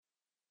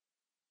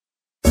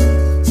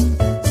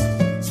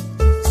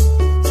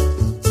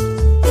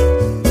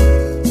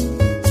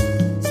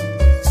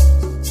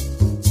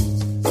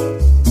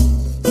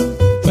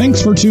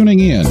Thanks for tuning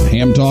in.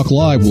 Ham Talk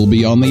Live will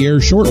be on the air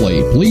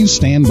shortly. Please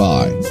stand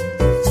by.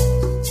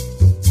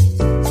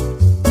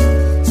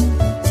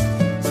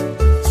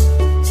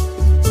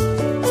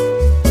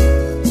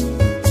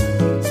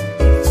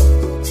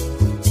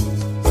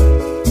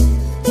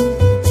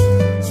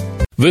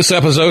 This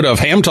episode of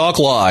Ham Talk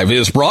Live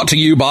is brought to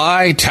you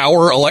by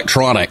Tower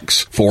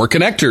Electronics. For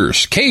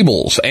connectors,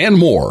 cables, and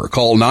more,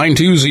 call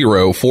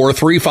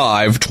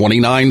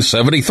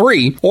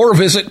 920-435-2973 or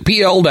visit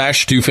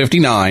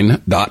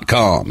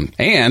pl-259.com.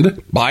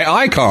 And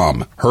by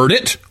ICOM. Heard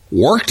it,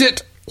 worked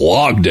it,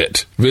 logged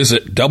it.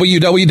 Visit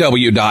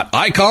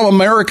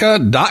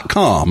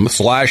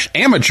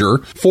www.icomamerica.com/amateur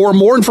for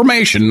more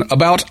information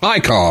about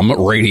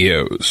ICOM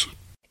radios.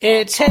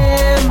 It's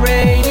Ham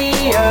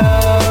Radio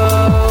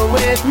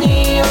with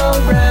Neil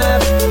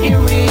Rapp. Here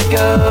we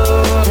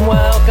go.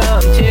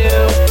 Welcome to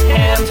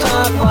Ham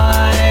Talk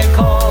Live.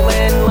 Call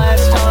in,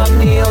 let's talk.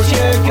 Neil's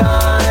your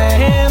guy.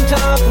 Ham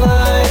Talk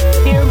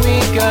Live. Here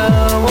we go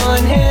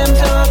on Ham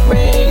Talk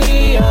Radio.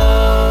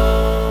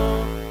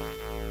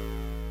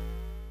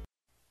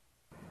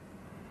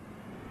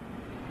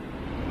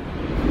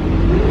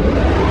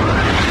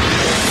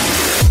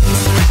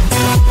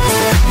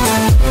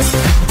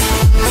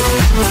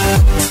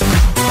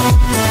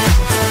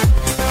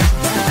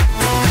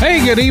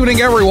 Hey, good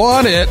evening,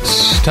 everyone.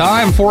 It's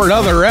time for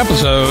another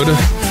episode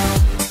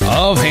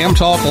of Ham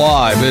Talk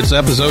Live. It's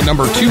episode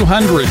number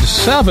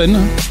 207,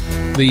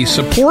 the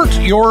Support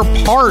Your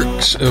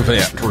Parks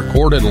event,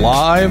 recorded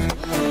live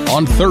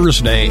on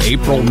Thursday,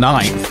 April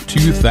 9th,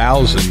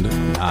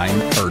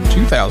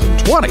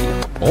 2020.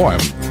 Boy,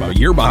 I'm a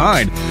year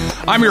behind.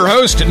 I'm your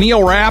host,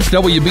 Neil Rapp,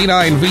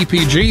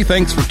 WB9VPG.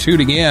 Thanks for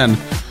tuning in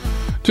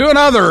to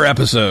another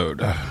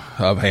episode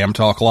of Ham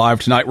Talk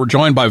Live. Tonight, we're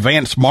joined by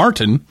Vance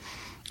Martin,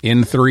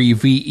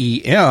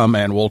 N3VEM,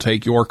 and we'll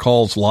take your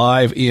calls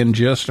live in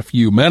just a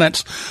few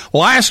minutes.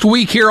 Last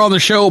week here on the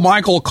show,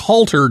 Michael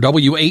Coulter,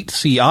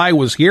 W8CI,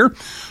 was here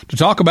to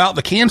talk about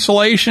the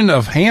cancellation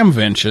of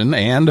Hamvention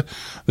and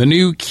the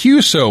new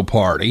QSO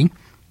party.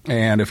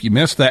 And if you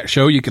missed that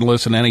show, you can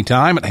listen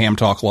anytime at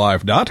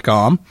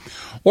hamtalklive.com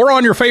or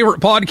on your favorite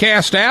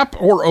podcast app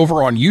or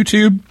over on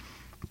YouTube.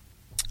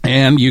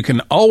 And you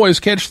can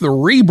always catch the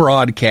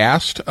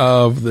rebroadcast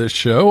of the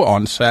show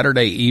on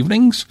Saturday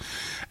evenings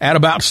at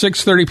about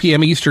 6:30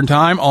 p.m. Eastern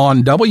Time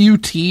on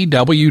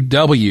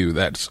WTWW.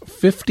 That's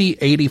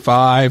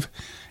 5085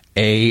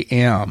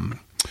 AM.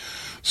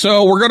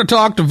 So we're going to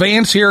talk to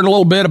Vance here in a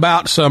little bit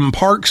about some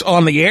Parks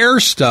on the Air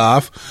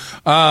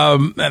stuff,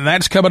 and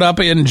that's coming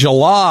up in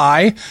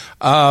July.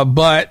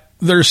 But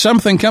there's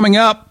something coming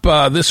up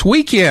this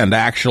weekend,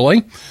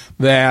 actually,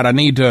 that I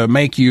need to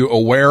make you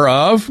aware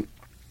of,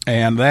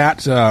 and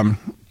that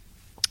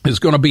is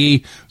going to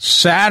be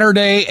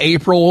Saturday,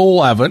 April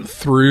 11th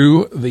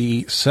through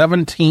the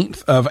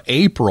 17th of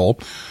April.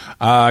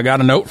 I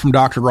got a note from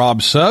Dr.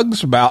 Rob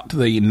Suggs about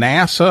the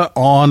NASA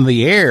on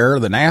the air.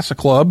 The NASA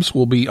clubs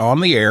will be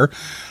on the air.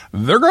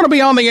 They're going to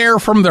be on the air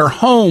from their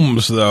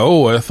homes,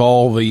 though, with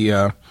all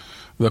the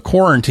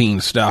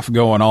quarantine stuff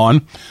going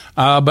on.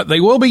 But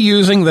they will be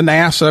using the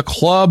NASA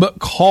club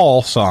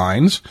call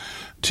signs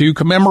to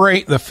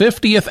commemorate the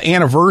 50th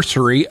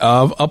anniversary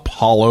of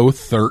Apollo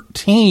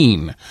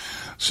 13.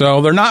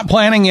 So they're not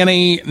planning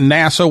any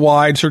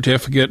NASA-wide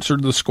certificates or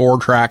the score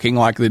tracking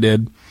like they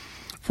did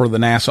for the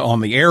NASA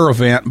on the Air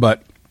event,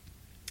 but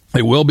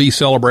they will be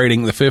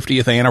celebrating the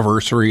 50th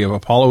anniversary of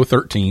Apollo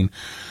 13.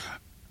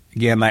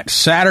 Again, that's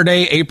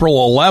Saturday,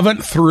 April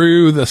 11th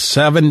through the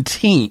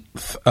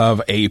 17th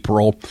of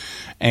April.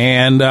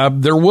 And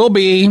there will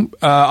be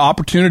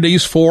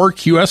opportunities for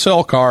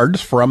QSL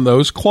cards from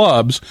those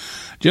clubs.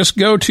 Just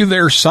go to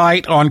their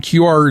site on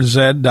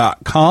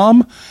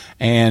QRZ.com,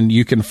 and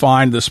you can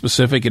find the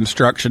specific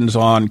instructions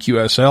on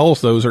QSLs.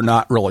 Those are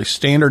not really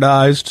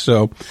standardized,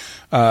 so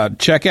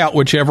check out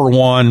whichever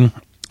one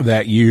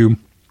that you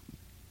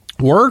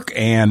work,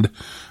 and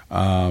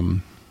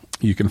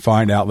you can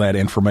find out that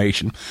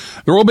information.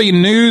 There will be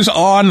news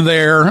on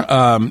their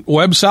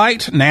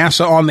website,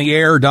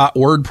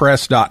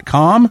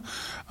 nasaontheair.wordpress.com,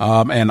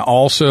 and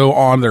also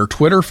on their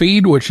Twitter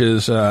feed, which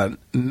is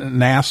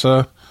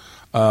NASA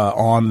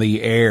on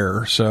the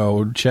Air.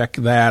 So check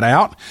that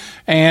out.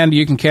 And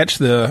you can catch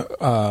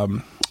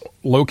the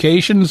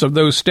locations of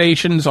those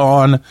stations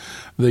on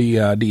the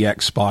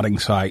DX spotting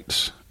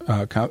sites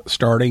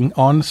starting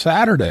on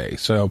Saturday.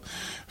 So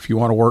if you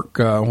want to work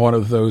one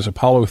of those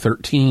Apollo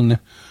 13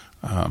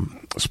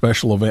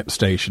 special event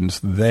stations,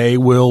 they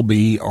will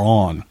be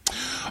on.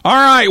 All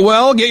right,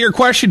 well, get your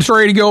questions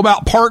ready to go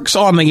about Parks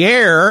on the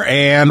Air,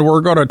 and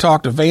we're going to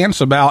talk to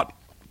Vance about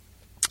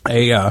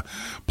a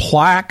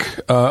plaque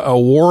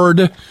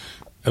award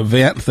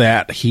event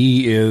that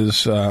he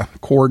is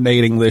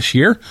coordinating this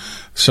year.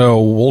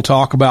 So we'll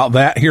talk about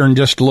that here in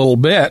just a little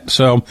bit.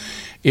 So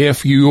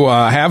if you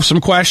have some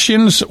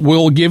questions,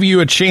 we'll give you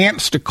a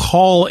chance to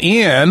call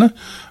in.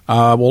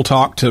 We'll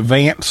talk to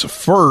Vance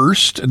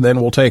first, and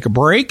then we'll take a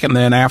break. And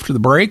then after the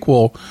break,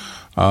 we'll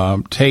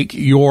take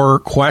your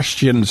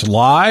questions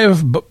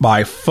live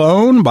by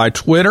phone, by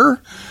Twitter,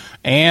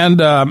 And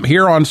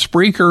here on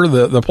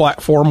Spreaker, the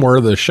platform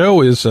where the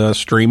show is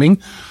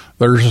streaming,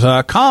 there's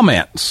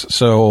comments.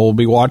 So we'll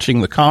be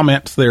watching the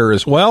comments there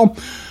as well.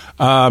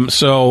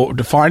 So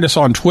to find us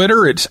on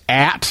Twitter, it's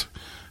at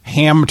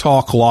Ham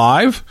Talk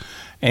Live.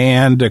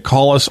 And to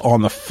call us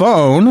on the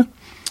phone,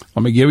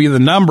 let me give you the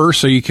number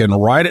so you can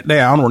write it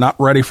down. We're not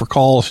ready for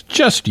calls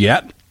just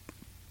yet,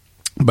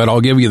 but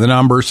I'll give you the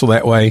number so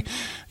that way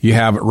you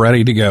have it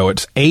ready to go.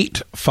 It's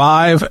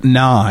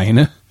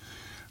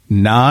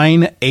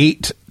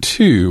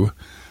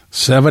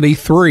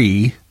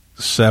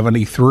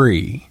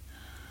 859-982-7373.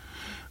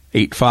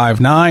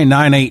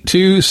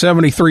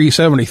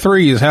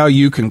 859-982-7373 is how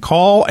you can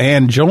call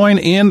and join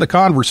in the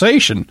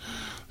conversation.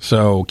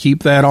 So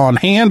keep that on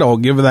hand. I'll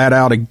give that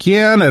out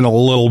again in a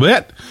little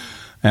bit.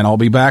 And I'll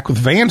be back with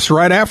Vance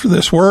right after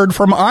this word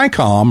from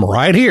ICOM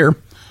right here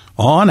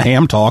on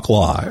Ham Talk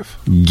Live.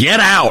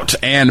 Get out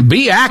and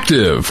be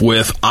active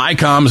with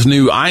ICOM's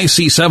new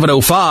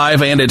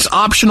IC705 and its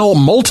optional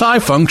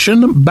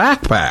multifunction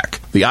backpack.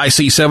 The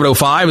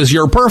IC705 is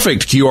your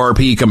perfect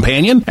QRP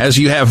companion as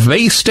you have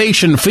base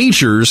station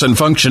features and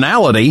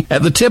functionality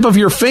at the tip of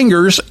your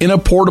fingers in a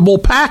portable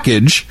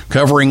package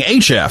covering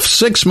HF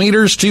 6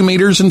 meters, 2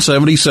 meters, and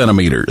 70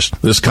 centimeters.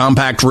 This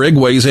compact rig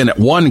weighs in at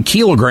 1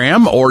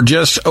 kilogram or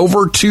just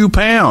over 2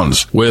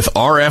 pounds with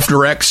RF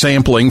direct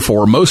sampling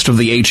for most of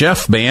the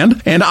HF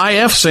band and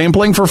IF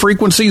sampling for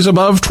frequencies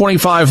above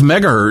 25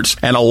 megahertz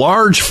and a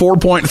large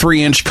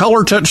 4.3-inch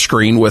color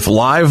touchscreen with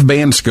live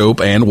band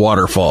scope and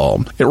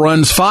waterfall. It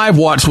runs 5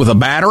 watts with a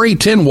battery,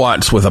 10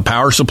 watts with a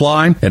power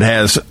supply. It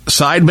has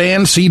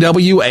sideband,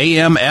 CW,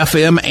 AM,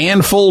 FM,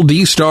 and full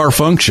D-Star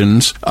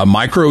functions, a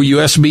micro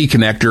USB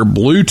connector,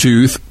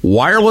 Bluetooth,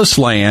 wireless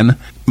LAN,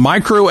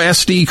 micro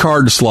SD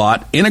card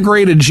slot,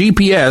 integrated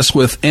GPS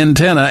with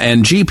antenna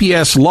and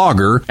GPS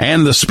logger,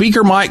 and the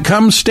speaker mic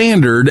comes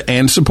standard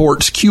and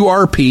supports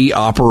QRP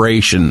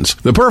operations.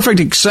 The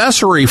perfect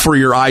accessory for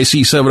your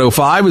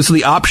IC705 is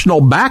the optional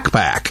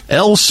backpack,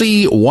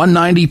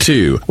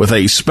 LC192, with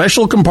a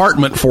special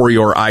compartment for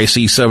your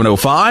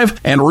IC705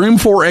 and room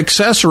for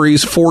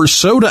accessories for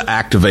soda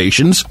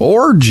activations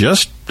or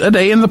just a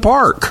day in the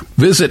park.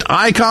 Visit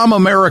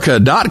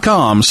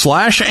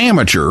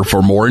ICOMAmerica.com/amateur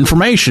for more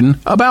information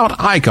about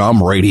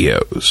ICOM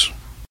radios.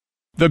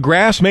 The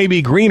grass may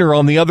be greener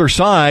on the other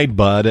side,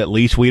 but at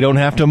least we don't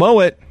have to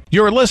mow it.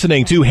 You're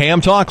listening to Ham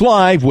Talk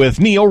Live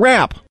with Neil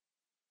Rapp.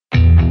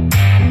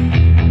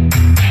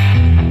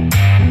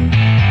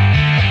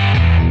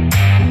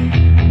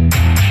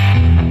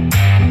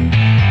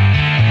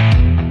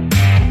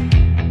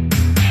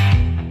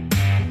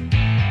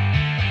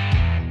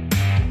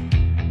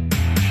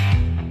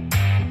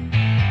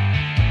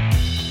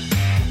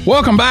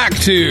 Welcome back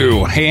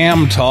to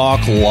Ham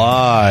Talk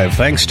Live.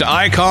 Thanks to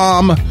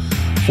ICOM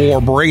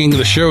for bringing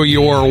the show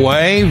your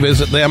way.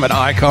 Visit them at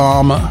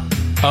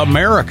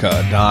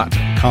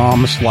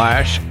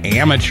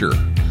ICOMAmerica.com/amateur.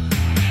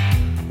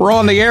 We're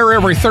on the air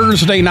every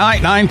Thursday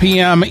night, 9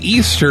 p.m.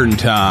 Eastern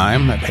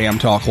Time at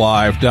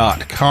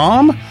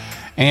HamTalkLive.com.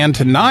 And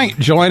tonight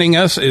joining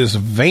us is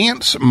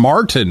Vance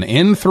Martin,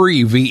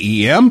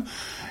 N3VEM.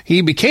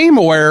 He became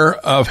aware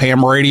of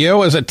ham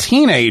radio as a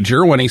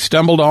teenager when he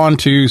stumbled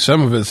onto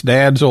some of his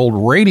dad's old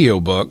radio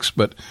books,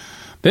 but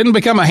didn't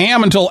become a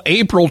ham until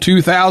April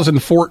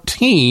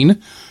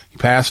 2014. He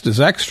passed his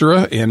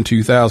extra in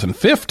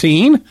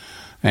 2015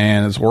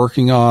 and is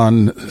working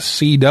on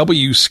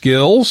CW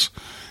skills.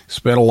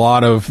 Spent a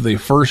lot of the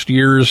first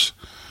years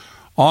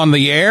on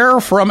the air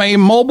from a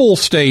mobile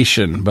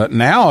station, but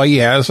now he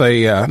has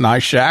a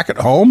nice shack at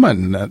home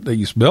and that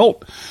he's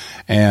built,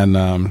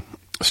 and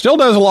still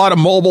does a lot of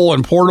mobile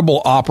and portable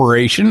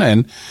operation,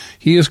 and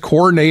he is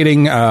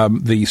coordinating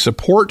the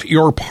Support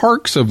Your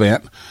Parks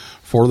event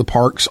for the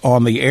Parks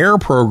on the Air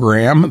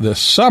program this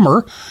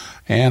summer,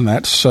 and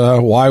that's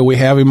why we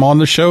have him on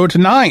the show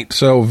tonight.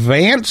 So,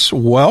 Vance,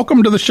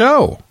 welcome to the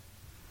show.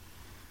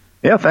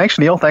 Yeah, thanks,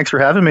 Neil. Thanks for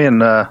having me,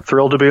 and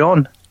thrilled to be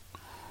on.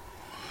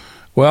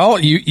 Well,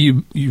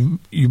 you've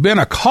been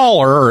a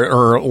caller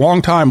or a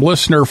long-time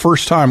listener,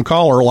 first-time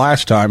caller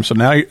last time, so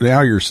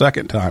now you're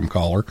second-time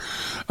caller.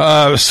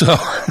 So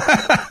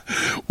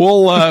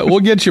we'll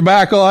get you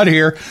back on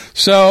here.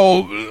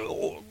 So,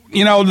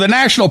 you know, the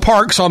National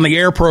Parks on the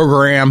Air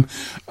program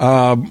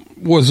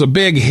was a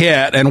big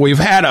hit, and we've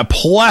had a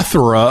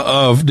plethora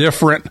of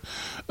different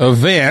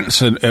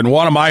events, and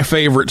one of my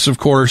favorites, of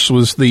course,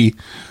 was the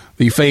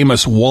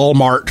famous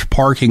Walmart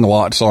parking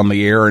lots on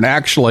the air. And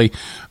actually,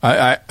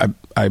 I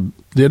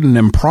did an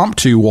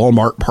impromptu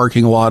Walmart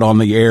parking lot on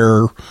the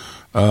air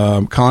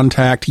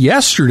contact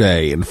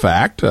yesterday. In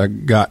fact, I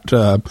got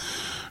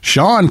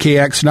Sean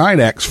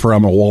KX9X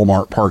from a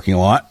Walmart parking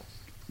lot.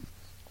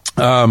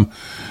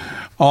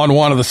 on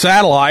one of the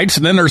satellites.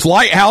 And then there's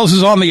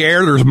lighthouses on the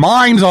air. There's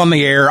mines on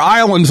the air,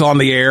 islands on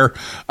the air.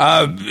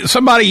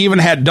 Somebody even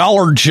had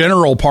Dollar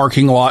General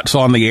parking lots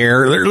on the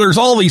air. There's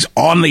all these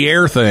on the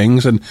air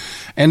things.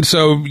 And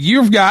so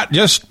you've got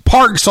just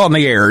parks on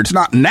the air. It's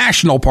not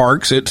national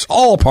parks. It's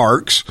all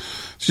parks.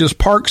 It's just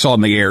parks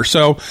on the air.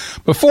 So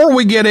before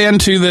we get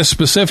into this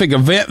specific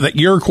event that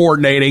you're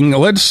coordinating,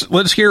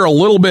 let's hear a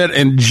little bit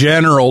in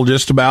general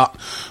just about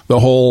the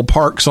whole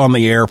Parks on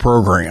the Air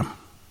program.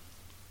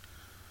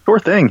 Sure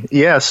thing.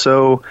 Yeah.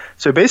 So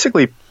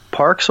basically,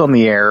 Parks on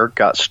the Air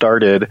got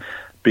started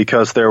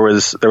because there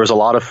was a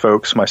lot of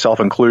folks, myself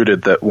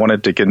included, that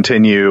wanted to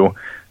continue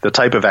the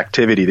type of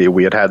activity that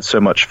we had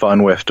so much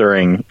fun with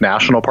during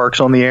National Parks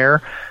on the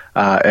Air.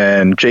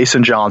 And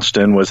Jason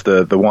Johnston was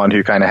the one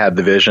who kind of had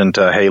the vision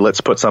to, hey,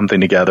 let's put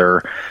something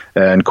together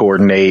and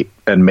coordinate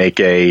and make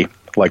an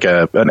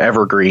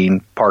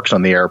evergreen Parks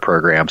on the Air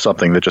program,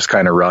 something that just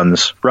kind of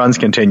runs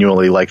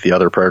continually like the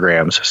other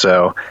programs.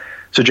 So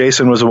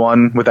Jason was the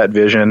one with that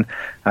vision.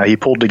 He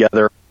pulled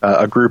together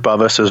a group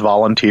of us as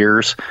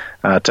volunteers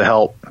to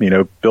help,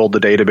 build the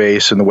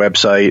database and the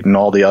website and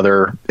all the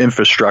other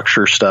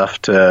infrastructure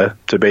stuff to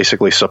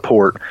basically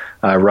support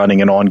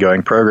running an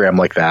ongoing program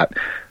like that.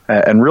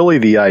 And really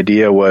the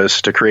idea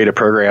was to create a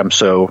program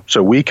so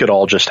we could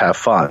all just have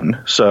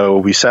fun. So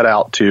we set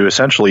out to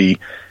essentially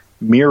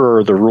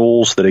mirror the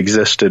rules that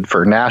existed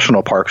for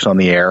national parks on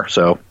the air.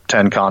 So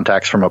 10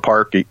 contacts from a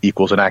park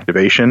equals an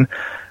activation.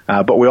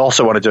 But we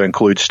also wanted to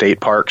include state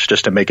parks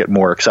just to make it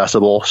more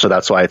accessible. So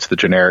that's why it's the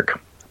generic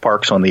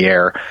Parks on the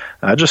Air,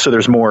 just so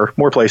there's more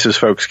places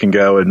folks can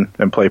go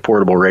and play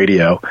portable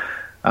radio.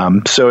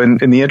 So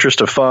in the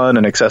interest of fun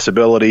and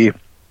accessibility, the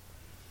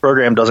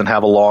program doesn't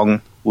have a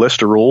long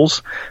list of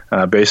rules.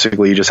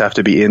 Basically, you just have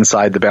to be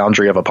inside the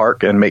boundary of a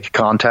park and make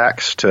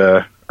contacts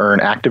to earn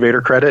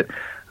activator credit,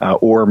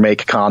 or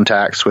make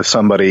contacts with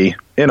somebody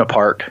in a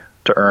park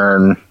to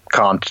earn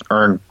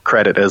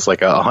credit as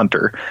like a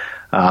hunter.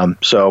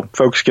 So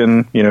folks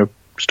can,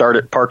 start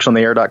at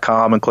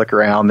parksontheair.com and click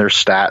around. There's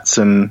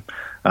stats and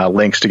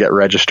links to get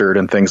registered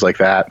and things like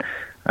that.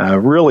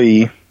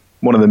 Really,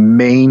 one of the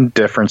main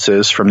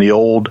differences from the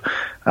old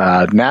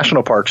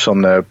National Parks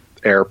on the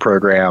Air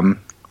program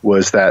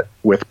was that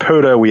with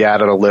POTA, we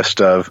added a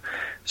list of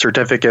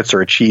certificates or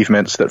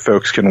achievements that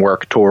folks can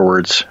work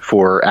towards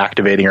for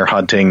activating or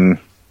hunting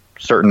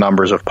certain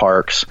numbers of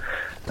parks,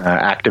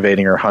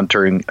 activating or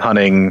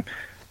hunting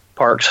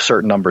parks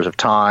certain numbers of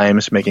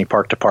times, making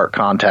park-to-park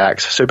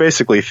contacts. So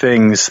basically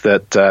things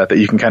that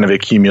you can kind of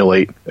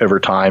accumulate over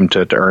time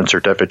to earn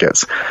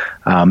certificates.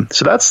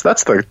 So that's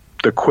the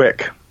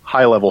quick,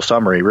 high-level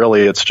summary.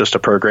 Really, it's just a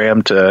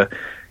program to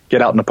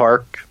get out in the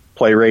park,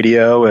 play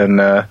radio, and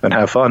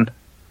have fun.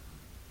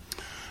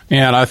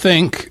 And I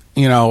think,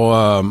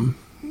 Sean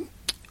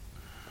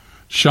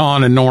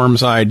and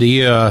Norm's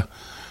idea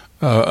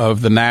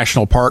of the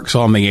national parks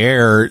on the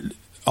air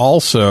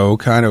also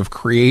kind of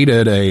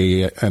created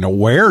an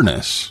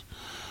awareness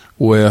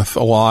with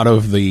a lot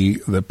of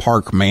the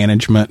park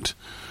management,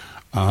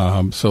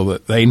 so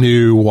that they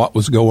knew what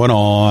was going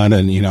on,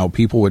 and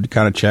people would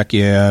kind of check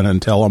in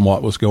and tell them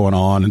what was going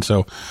on. And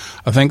so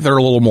I think they're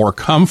a little more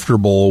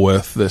comfortable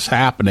with this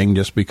happening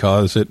just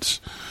because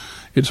it's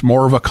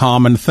more of a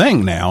common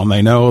thing now, and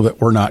they know that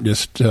we're not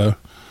just a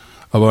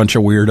bunch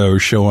of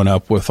weirdos showing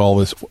up with all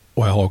this.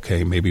 Well,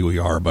 okay, maybe we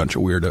are a bunch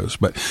of weirdos,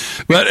 but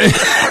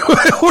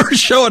we're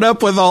showing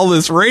up with all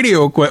this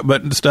radio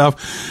equipment and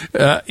stuff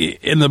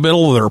in the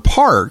middle of their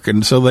park,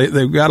 and so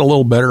they've got a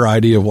little better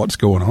idea of what's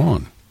going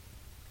on.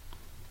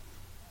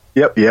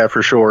 Yep, yeah,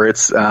 for sure.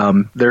 It's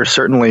there's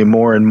certainly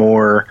more and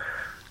more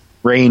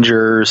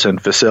rangers and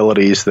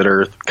facilities that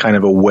are kind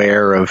of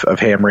aware of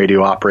ham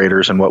radio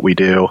operators and what we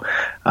do.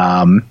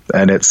 And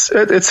it's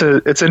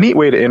a neat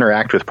way to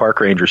interact with park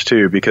rangers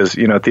too, because,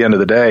 at the end of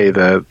the day,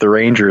 the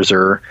rangers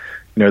are,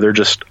 they're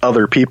just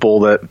other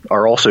people that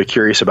are also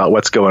curious about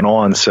what's going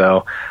on.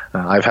 So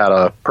I've had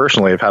a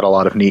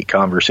lot of neat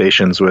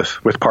conversations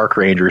with park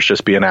rangers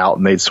just being out,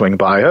 and they'd swing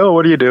by, oh,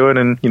 what are you doing?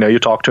 And, you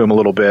talk to them a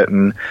little bit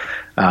and,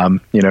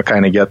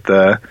 kind of get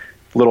the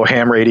little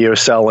ham radio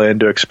sell in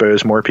to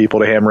expose more people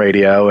to ham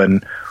radio.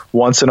 And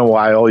once in a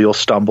while, you'll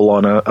stumble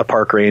on a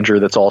park ranger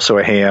that's also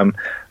a ham.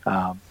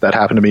 That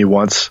happened to me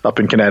once up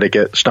in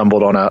Connecticut,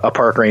 stumbled on a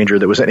park ranger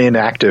that was an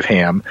inactive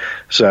ham.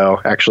 So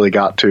actually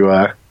got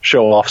to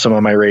show off some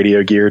of my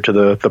radio gear to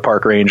the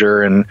park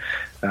ranger and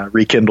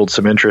rekindled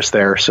some interest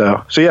there.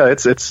 So yeah,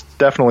 it's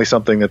definitely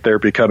something that they're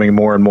becoming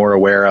more and more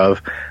aware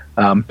of.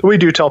 We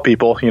do tell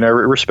people,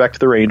 respect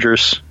the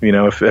rangers.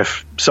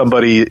 If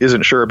somebody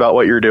isn't sure about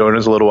what you're doing,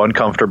 is a little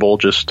uncomfortable,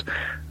 just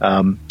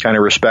kind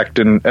of respect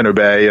and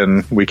obey.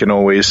 And we can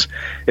always,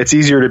 it's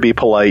easier to be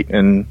polite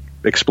and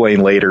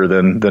explain later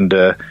than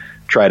to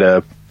try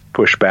to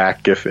push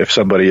back if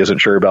somebody isn't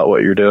sure about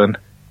what you're doing.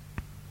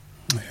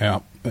 Yeah,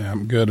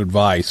 good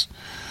advice.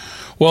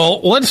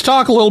 Well, let's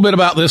talk a little bit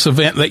about this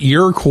event that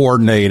you're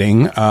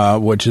coordinating,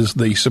 which is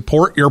the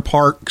Support Your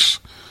Parks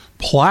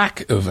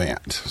plaque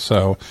event.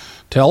 So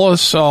tell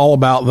us all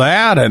about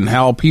that and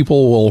how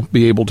people will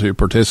be able to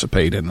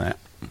participate in that.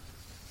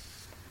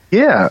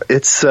 Yeah,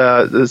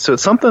 so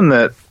it's something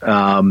that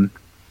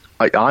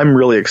I'm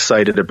really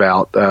excited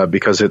about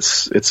because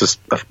it's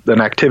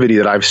an activity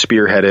that I've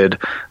spearheaded.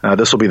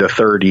 This will be the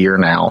third year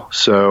now.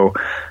 So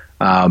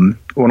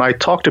when I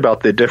talked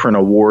about the different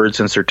awards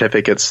and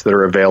certificates that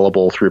are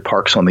available through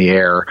Parks on the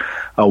Air,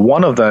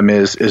 one of them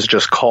is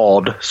just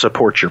called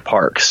Support Your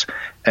Parks.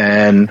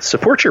 And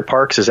Support Your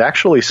Parks is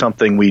actually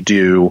something we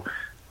do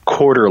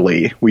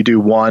quarterly. We do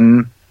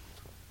one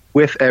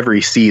with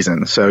every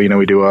season. So,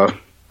 we do a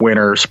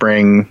winter,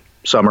 spring,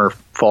 summer,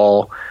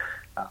 fall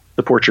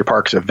Support Your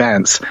Parks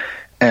events.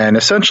 And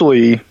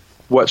essentially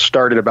what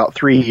started about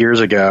 3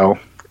 years ago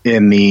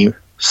in the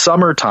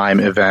summertime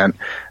event,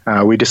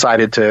 we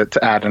decided to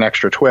add an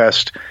extra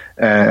twist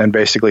and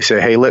basically say,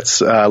 hey, let's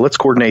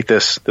coordinate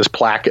this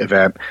plaque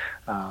event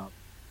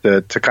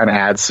to kind of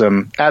add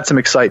some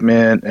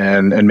excitement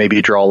and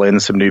maybe draw in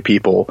some new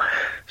people.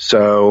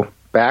 So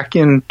back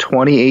in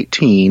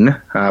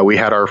 2018, we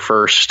had our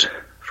first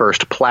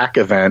plaque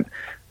event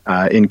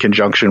in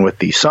conjunction with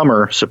the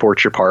summer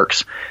Support Your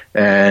Parks.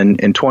 And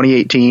in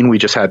 2018, we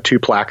just had 2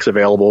 plaques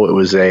available. It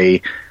was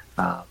a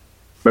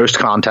most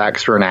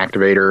contacts for an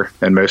activator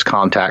and most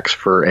contacts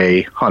for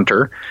a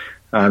hunter.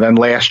 Then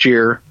last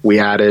year, we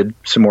added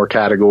some more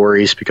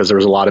categories because there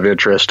was a lot of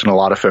interest and a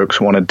lot of folks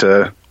wanted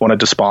to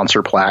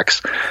sponsor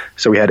plaques.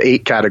 So we had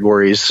 8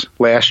 categories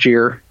last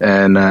year,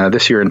 and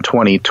this year in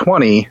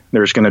 2020,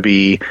 there's going to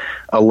be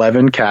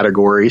 11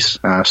 categories,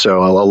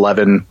 so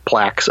 11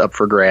 plaques up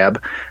for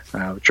grab,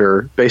 which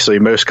are basically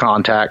most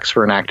contacts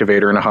for an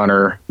activator and a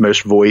hunter,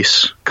 most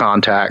voice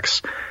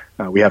contacts.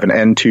 We have an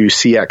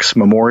N2CX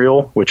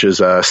Memorial, which is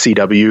a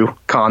CW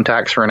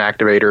contacts for an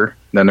activator.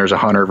 Then there's a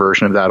hunter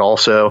version of that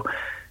also.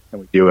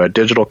 And we do a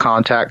Digital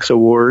Contacts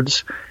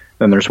Awards.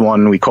 Then there's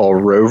one we call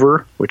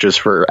Rover, which is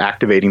for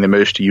activating the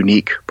most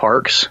unique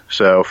parks.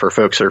 So for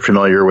folks that are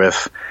familiar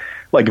with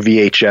like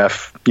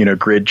VHF,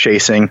 grid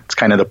chasing, it's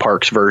kind of the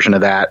parks version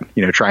of that,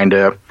 trying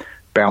to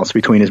bounce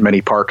between as many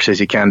parks as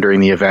you can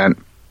during the event.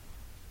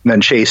 And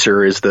then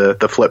Chaser is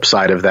the flip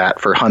side of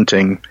that for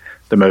hunting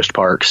the most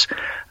parks.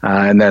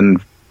 And then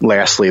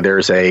lastly,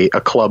 there's a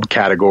club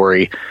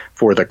category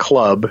for the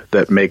club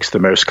that makes the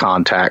most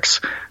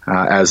contacts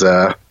as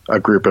a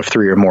group of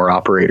 3 or more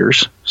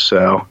operators.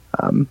 So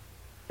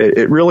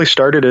it really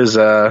started as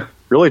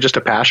really just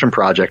a passion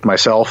project.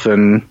 Myself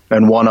and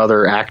one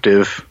other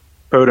active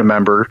POTA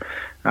member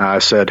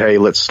said, hey,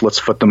 let's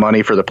foot the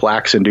money for the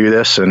plaques and do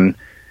this. And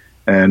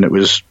it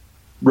was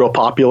real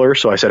popular.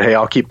 So I said, hey,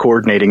 I'll keep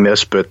coordinating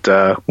this, but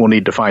we'll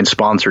need to find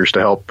sponsors to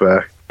help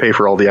pay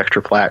for all the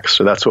extra plaques.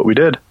 So that's what we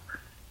did.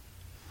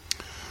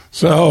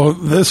 So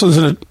this was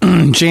a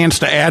chance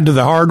to add to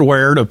the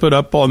hardware to put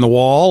up on the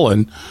wall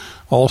and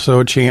also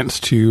a chance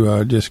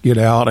to just get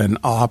out and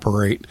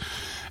operate.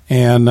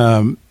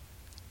 And,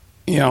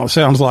 it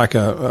sounds like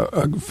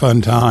a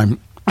fun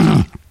time.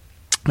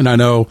 And I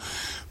know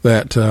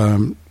that,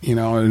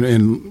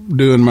 in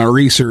doing my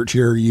research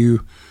here,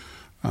 you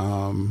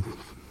kind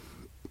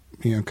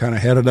of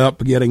headed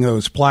up getting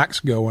those plaques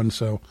going.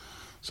 So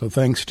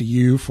thanks to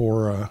you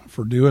for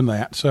doing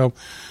that. So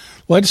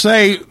let's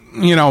say,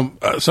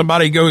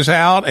 somebody goes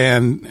out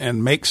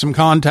and makes some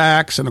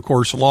contacts and of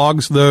course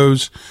logs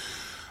those.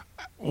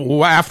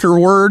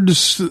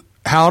 Afterwards,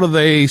 how do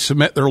they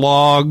submit their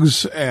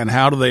logs and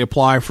how do they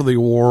apply for the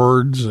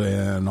awards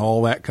and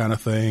all that kind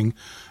of thing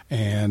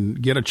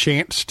and get a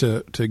chance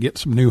to get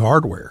some new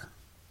hardware?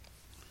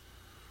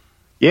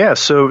 Yeah.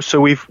 So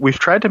we've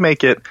tried to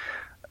make it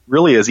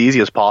really as easy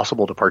as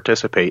possible to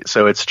participate.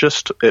 So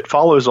it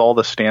follows all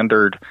the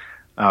standard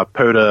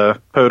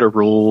POTA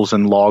rules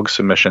and log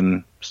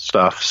submission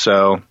stuff.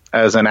 So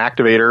as an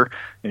activator,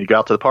 you go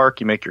out to the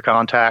park, you make your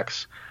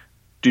contacts,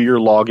 do your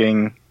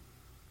logging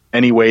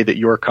any way that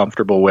you're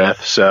comfortable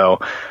with. So,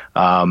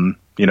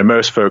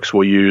 most folks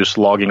will use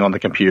logging on the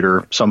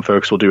computer. Some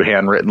folks will do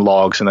handwritten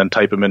logs and then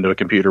type them into a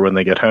computer when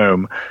they get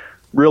home.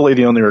 Really,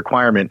 the only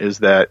requirement is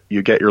that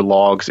you get your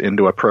logs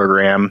into a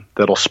program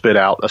that'll spit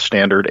out a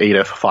standard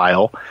ADIF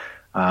file.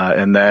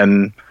 And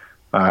then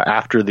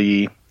after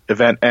the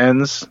event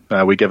ends,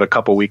 we give a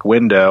couple-week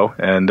window,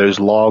 and those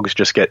logs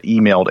just get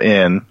emailed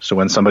in. So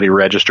when somebody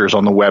registers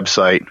on the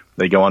website,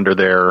 they go under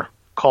their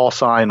call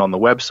sign on the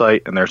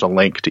website, and there's a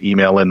link to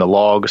email in the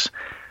logs.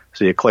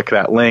 So you click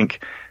that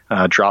link,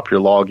 drop your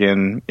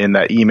login in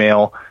that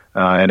email,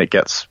 and it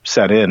gets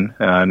sent in.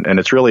 And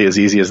it's really as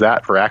easy as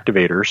that for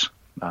activators.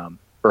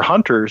 For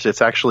hunters,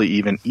 it's actually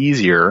even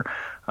easier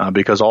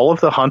because all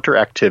of the hunter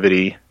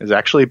activity is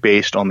actually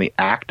based on the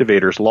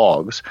activator's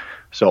logs.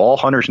 So all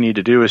hunters need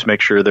to do is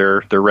make sure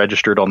they're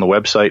registered on the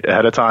website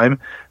ahead of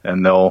time,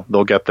 and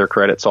they'll get their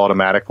credits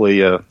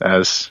automatically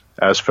as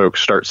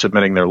folks start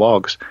submitting their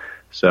logs.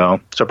 So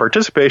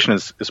participation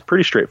is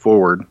pretty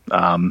straightforward.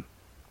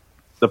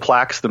 The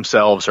plaques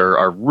themselves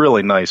are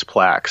really nice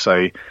plaques.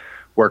 I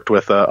worked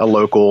with a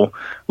local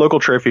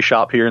trophy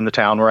shop here in the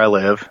town where I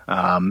live.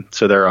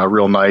 So they're a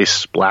real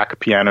nice black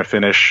piano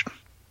finish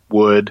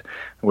wood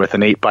with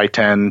an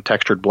 8x10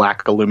 textured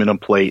black aluminum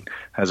plate,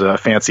 has a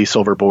fancy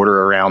silver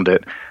border around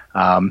it.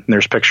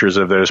 There's pictures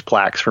of those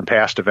plaques from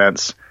past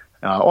events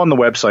on the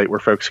website where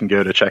folks can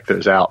go to check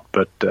those out.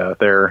 But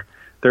they're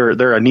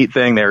a neat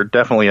thing. They're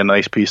definitely a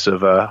nice piece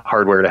of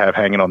hardware to have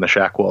hanging on the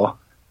shack wall.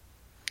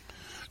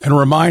 And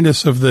remind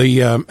us of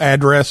the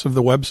address of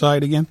the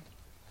website again.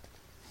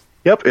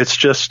 Yep, it's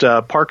just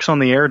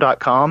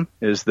parksontheair.com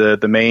is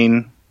the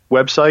main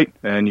website,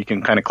 and you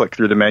can kind of click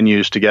through the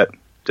menus to get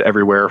to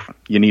everywhere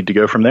you need to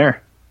go from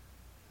there.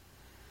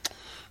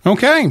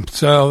 Okay,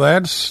 so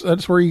that's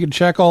where you can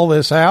check all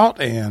this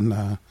out,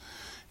 and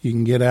you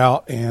can get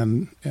out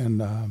and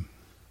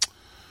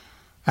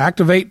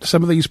activate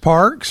some of these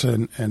parks,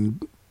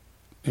 and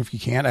if you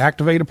can't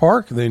activate a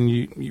park, then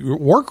you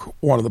work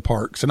one of the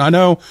parks. And I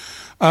know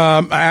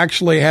I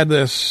actually had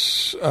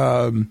this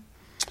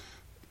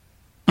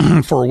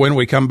for when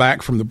we come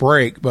back from the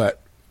break, but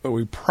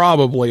we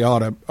probably ought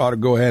to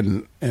go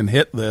ahead and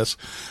hit this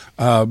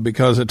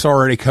because it's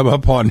already come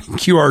up on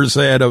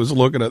QRZ. I was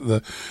looking at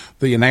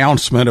the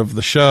announcement of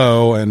the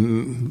show,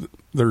 and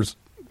there's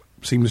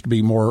seems to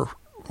be more,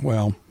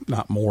 well,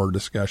 not more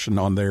discussion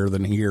on there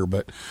than here,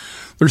 but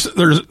there's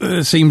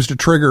it seems to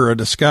trigger a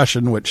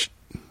discussion, which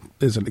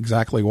isn't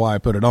exactly why I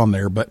put it on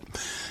there. But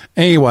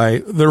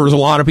anyway, there was a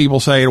lot of people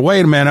saying,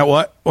 wait a minute,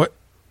 what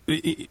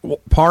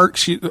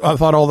parks? I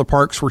thought all the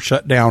parks were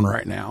shut down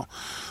right now.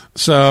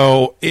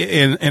 So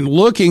in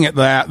looking at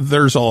that,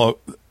 there's a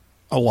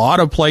lot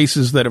of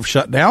places that have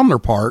shut down their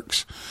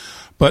parks,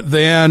 but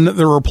then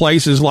there were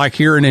places like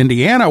here in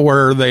Indiana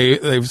where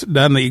they've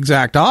done the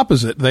exact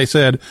opposite. They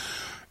said,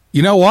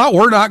 you know what,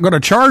 we're not going to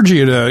charge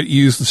you to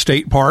use the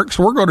state parks.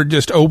 We're going to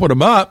just open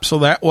them up so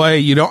that way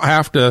you don't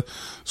have to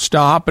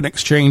stop and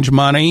exchange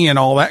money and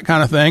all that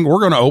kind of thing.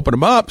 We're going to open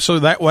them up so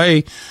that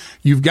way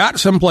you've got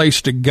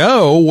someplace to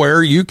go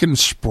where you can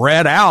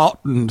spread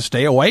out and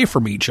stay away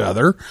from each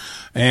other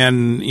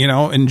and,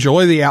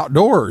 enjoy the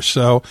outdoors.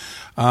 So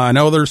I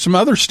know there's some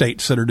other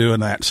states that are doing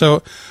that.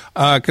 So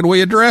can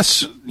we address,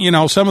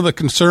 some of the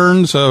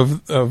concerns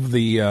of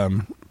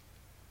the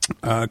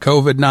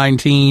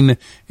COVID-19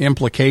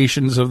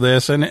 implications of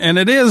this? And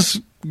it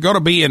is going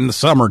to be in the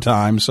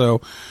summertime, so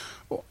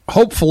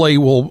hopefully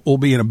we'll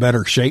be in a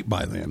better shape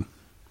by then.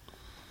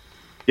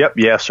 Yep.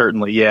 Yeah,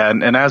 certainly. Yeah.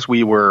 And as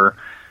we were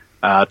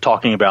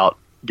talking about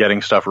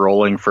getting stuff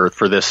rolling for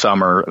this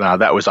summer,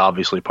 that was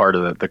obviously part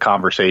of the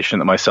conversation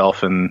that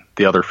myself and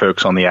the other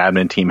folks on the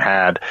admin team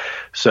had.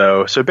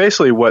 So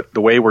basically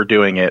the way we're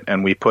doing it,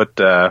 and we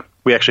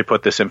actually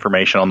put this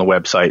information on the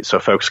website, so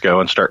folks go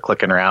and start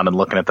clicking around and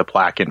looking at the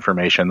plaque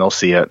information, they'll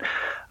see it.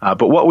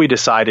 But what we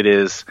decided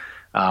is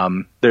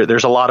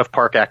there's a lot of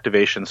park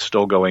activations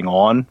still going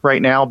on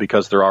right now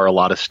because there are a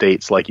lot of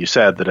states, like you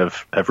said, that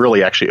have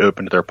really actually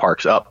opened their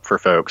parks up for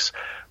folks.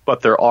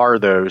 But there are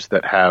those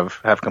that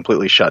have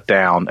completely shut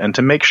down. And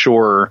to make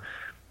sure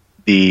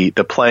the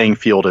playing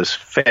field is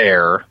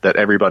fair, that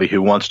everybody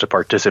who wants to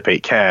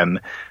participate can,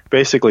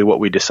 basically what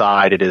we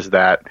decided is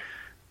that,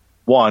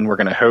 one, we're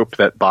going to hope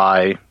that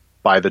by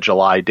the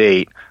July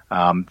date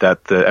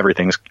that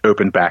everything's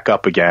opened back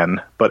up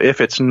again. But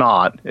if it's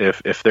not,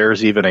 if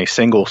there's even a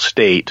single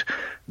state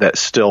that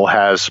still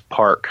has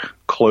park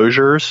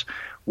closures,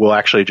 we'll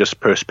actually just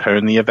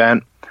postpone the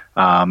event.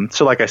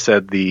 So like I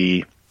said,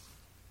 the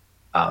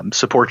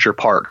Support Your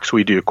Parks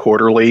we do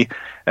quarterly,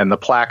 and the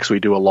plaques we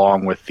do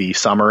along with the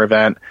summer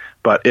event.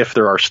 But if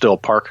there are still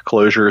park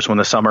closures when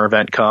the summer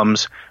event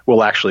comes,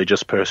 we'll actually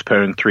just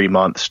postpone 3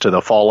 months to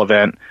the fall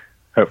event.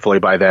 Hopefully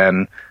by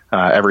then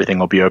everything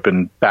will be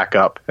open back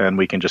up, and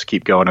we can just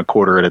keep going a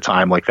quarter at a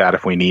time like that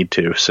if we need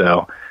to.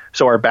 So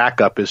our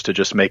backup is to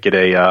just make it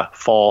a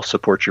fall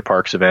Support Your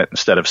Parks event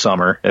instead of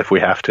summer if we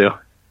have to.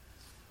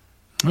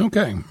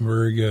 Okay,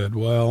 very good.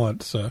 Well,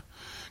 it's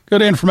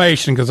good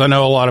information because I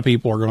know a lot of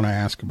people are going to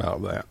ask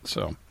about that.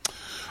 So,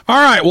 all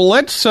right, well,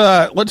 let's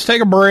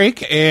take a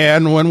break,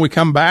 and when we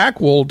come back,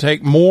 we'll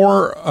take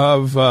more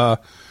of the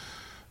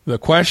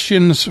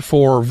questions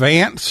for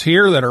Vance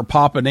here that are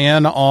popping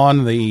in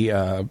on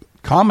the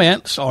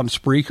comments on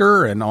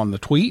Spreaker and on the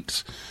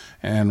tweets,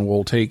 and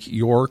we'll take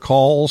your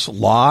calls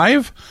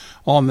live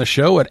on the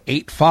show at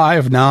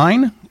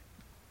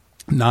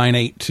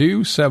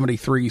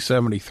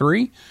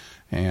 859-982-7373,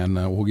 and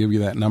we'll give you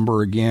that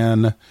number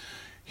again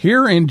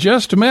here in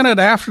just a minute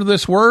after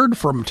this word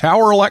from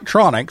Tower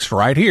Electronics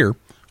right here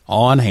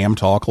on Ham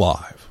Talk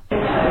Live.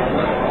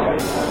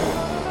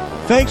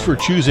 Thanks for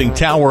choosing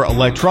Tower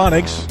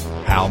Electronics.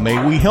 How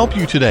may we help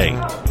you today?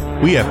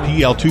 We have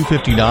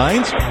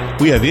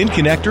PL259s, we have in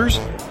connectors,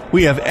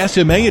 we have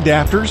SMA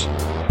adapters,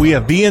 we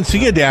have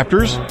BNC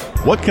adapters.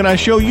 What can I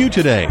show you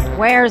today?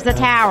 Where's the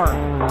tower?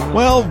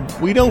 Well,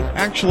 we don't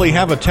actually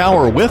have a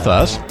tower with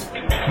us,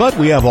 but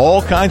we have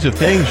all kinds of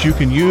things you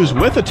can use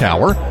with a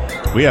tower.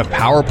 We have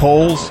power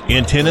poles,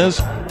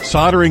 antennas,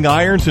 soldering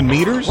irons, and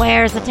meters.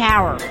 Where's the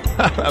tower?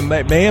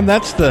 Ma'am,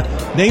 that's the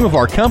name of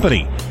our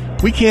company.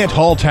 We can't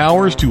haul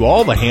towers to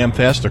all the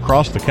Hamfests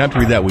across the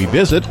country that we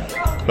visit,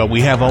 but we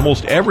have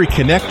almost every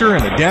connector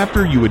and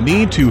adapter you would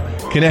need to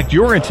Connect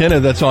your antenna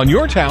that's on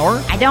your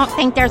tower. I don't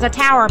think there's a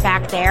tower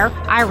back there.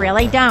 I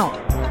really don't.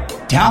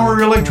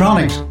 Tower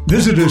Electronics.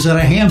 Visit us at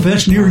a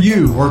Hamfest near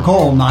you or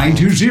call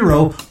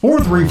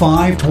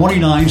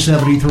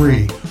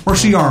 920-435-2973 or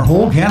see our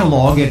whole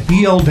catalog at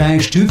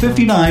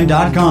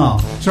pl-259.com.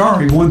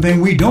 Sorry, one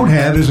thing we don't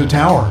have is a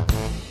tower.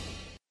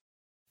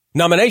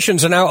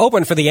 Nominations are now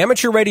open for the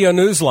Amateur Radio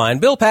Newsline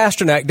Bill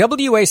Pasternak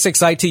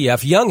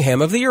WA6ITF Young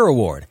Ham of the Year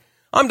Award.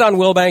 I'm Don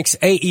Wilbanks,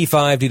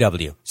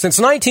 AE5DW. Since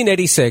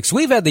 1986,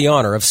 we've had the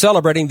honor of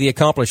celebrating the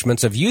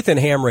accomplishments of youth in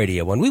ham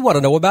radio, and we want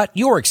to know about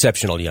your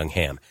exceptional young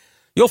ham.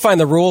 You'll find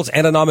the rules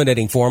and a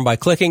nominating form by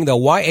clicking the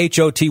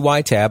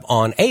YHOTY tab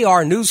on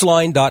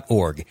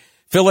arnewsline.org.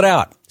 Fill it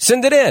out,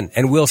 send it in,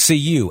 and we'll see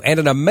you and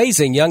an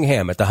amazing young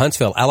ham at the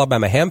Huntsville,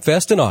 Alabama Ham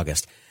Fest in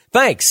August.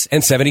 Thanks,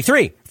 and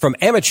 73 from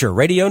Amateur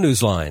Radio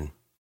Newsline.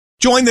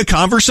 Join the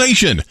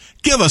conversation.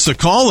 Give us a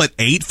call at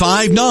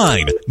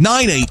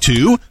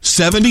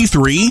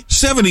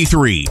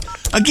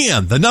 859-982-7373.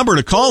 Again, the number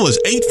to call is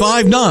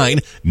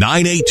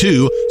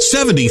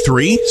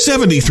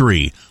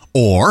 859-982-7373.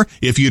 Or,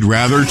 if you'd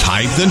rather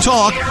type than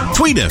talk,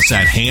 tweet us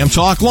at Ham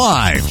Talk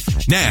Live.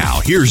 Now,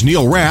 here's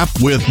Neil Rapp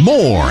with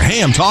more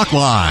Ham Talk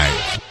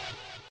Live.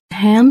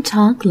 Ham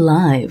Talk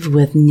Live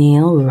with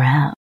Neil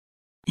Rapp.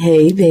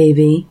 Hey,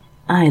 baby,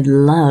 I'd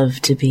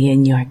love to be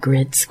in your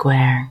grid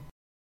square.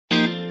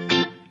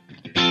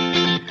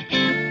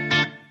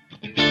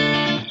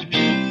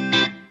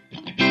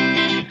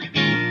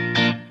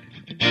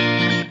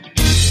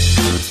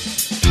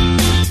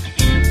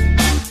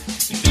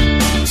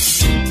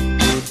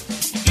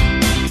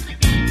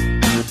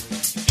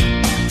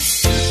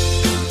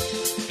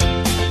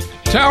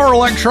 Tower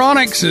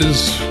Electronics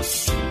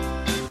is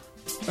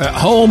at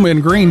home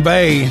in Green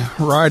Bay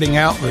riding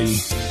out the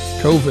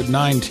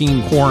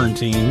COVID-19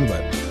 quarantine,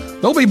 but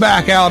they'll be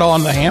back out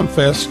on the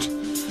Hamfest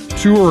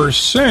tour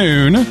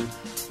soon.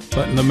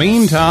 But in the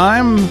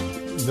meantime,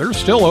 they're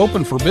still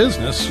open for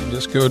business. You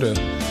just go to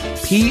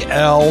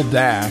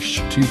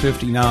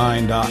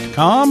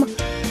pl-259.com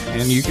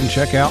and you can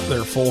check out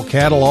their full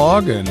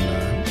catalog and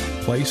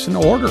place an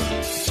order.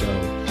 So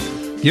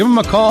give them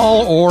a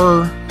call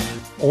or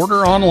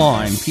order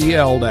online,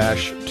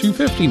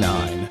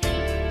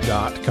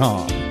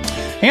 pl-259.com.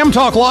 Ham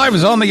Talk Live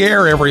is on the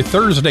air every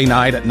Thursday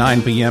night at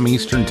 9 p.m.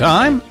 Eastern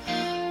Time,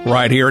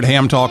 right here at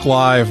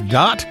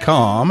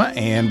hamtalklive.com.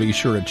 And be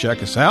sure to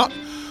check us out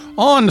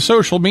on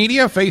social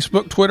media,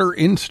 Facebook, Twitter,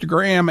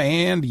 Instagram,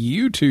 and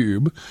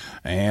YouTube.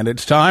 And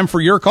it's time for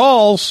your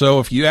calls. So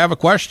if you have a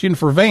question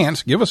for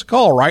Vance, give us a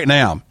call right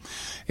now.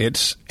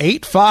 It's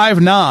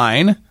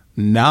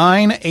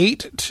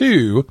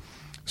 859-982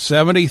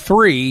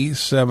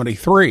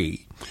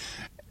 7373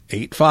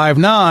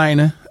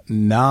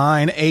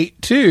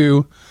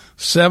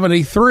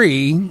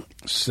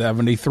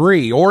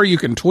 859-982-7373. Or you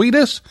can tweet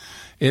us.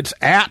 It's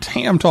at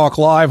Ham Talk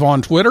Live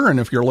on Twitter. And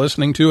if you're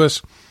listening to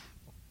us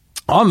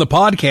on the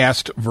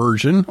podcast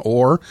version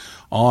or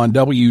on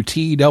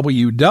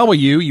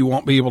WTWW, you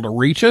won't be able to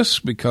reach us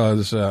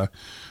because we're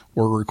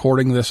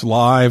recording this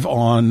live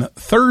on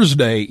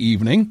Thursday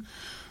evening.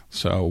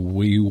 So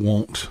we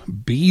won't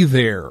be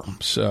there.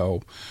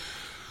 So,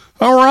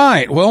 all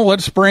right. Well,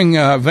 let's bring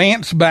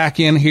Vance back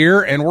in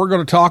here, and we're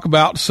going to talk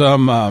about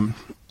some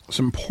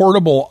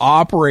portable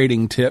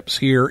operating tips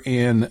here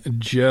in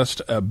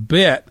just a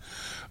bit.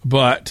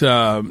 But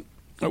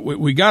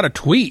we got a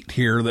tweet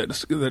here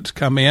that's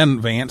come in,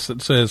 Vance,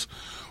 that says,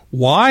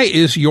 "Why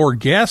is your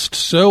guest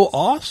so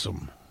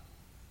awesome?"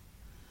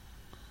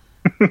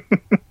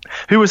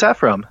 Who was that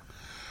from?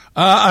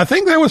 I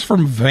think that was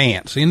from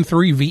Vance,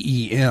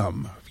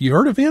 N3VEM. Have you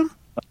heard of him?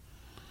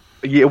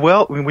 Yeah,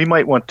 well, we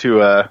might want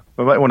to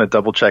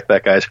double check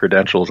that guy's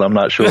credentials. I'm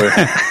not sure.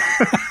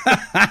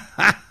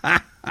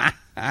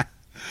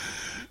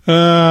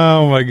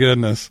 Oh my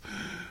goodness.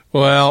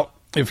 Well,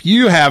 if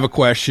you have a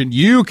question,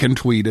 you can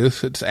tweet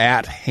us. It's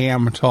at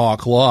Ham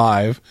Talk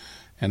Live.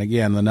 And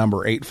again, the number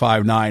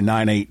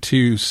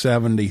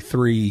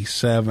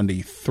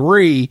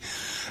 859-982-7373.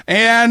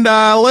 And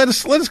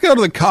let's go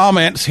to the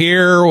comments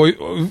here.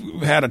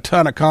 We've had a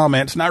ton of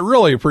comments, and I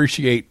really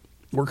appreciate,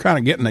 we're kind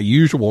of getting a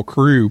usual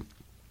crew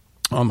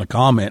on the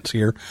comments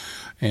here.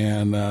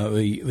 And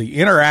the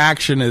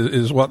interaction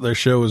is what the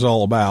show is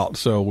all about.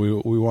 So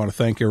we want to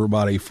thank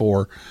everybody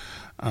for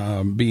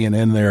being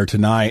in there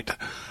tonight.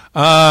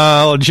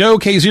 Joe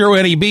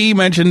K0NEB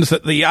mentions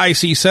that the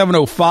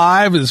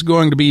IC705 is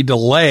going to be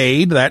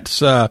delayed. That's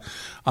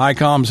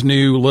ICOM's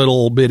new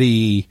little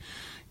bitty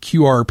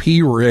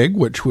QRP rig,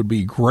 which would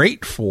be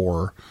great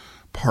for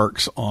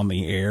Parks on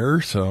the Air.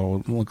 So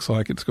it looks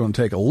like it's going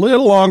to take a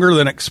little longer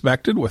than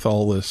expected with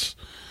all this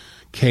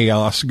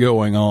chaos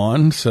going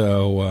on.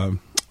 So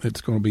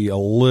it's going to be a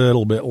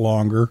little bit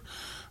longer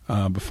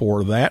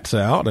before that's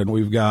out. And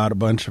we've got a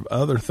bunch of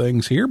other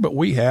things here, but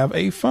we have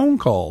a phone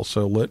call.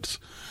 So let's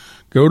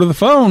go to the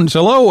phones.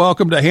 Hello,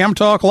 welcome to Ham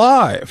Talk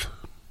Live.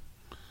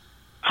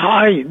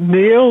 Hi,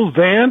 Neil,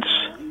 Vance.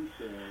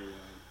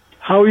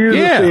 How are you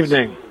this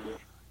evening?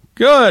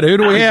 Good. Who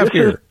do we have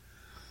here?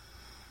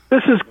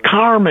 This is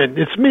Carmen.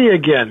 It's me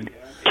again.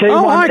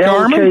 Hi,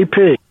 Carmen.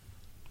 K1LKP.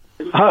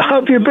 How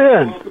have you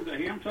been?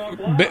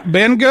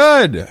 Been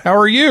good. How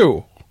are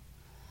you?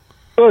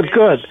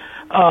 Good.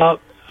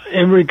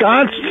 In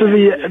regards to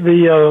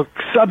the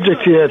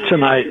subject here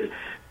tonight,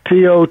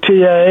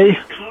 POTA.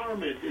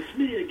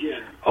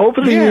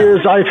 Over the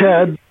years, I've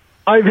had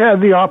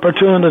the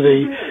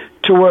opportunity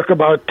to work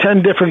about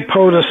 10 different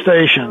POTA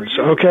stations.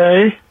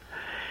 Okay,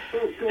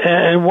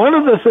 and one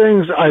of the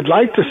things I'd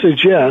like to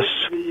suggest,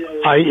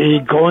 i.e.,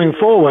 going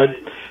forward,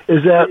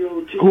 is that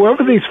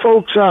whoever these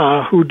folks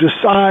are who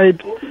decide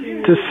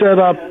to set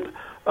up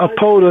a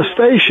POTA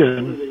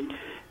station,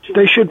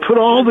 they should put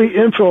all the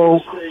info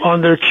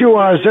on their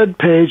QRZ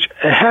page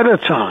ahead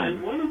of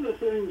time.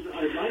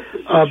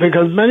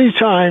 Because many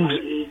times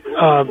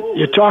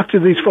you talk to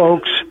these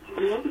folks,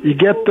 you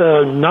get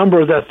the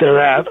number that they're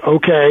at,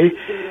 okay,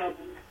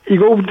 you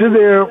go to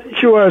their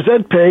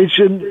QRZ page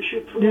and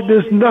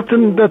there's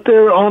nothing that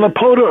they're on a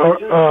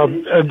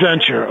POTA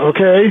adventure,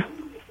 okay?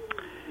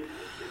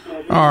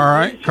 All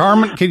right,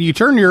 Carmen, can you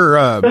turn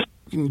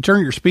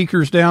your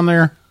speakers down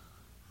there?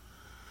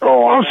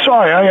 Oh, I'm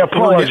sorry. I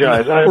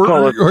apologize.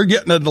 We're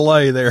getting a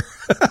delay there.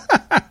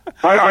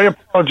 I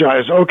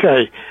apologize.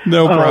 Okay.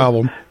 No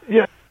problem.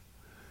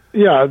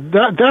 Yeah.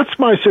 That's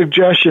my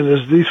suggestion.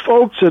 Is these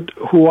folks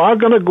who are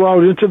going to go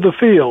out into the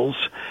fields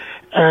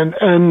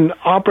and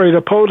operate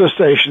a POTA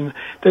station,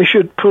 they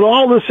should put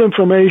all this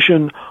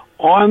information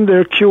on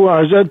their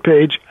QRZ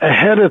page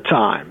ahead of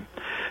time,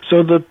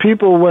 so that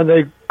people, when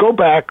they go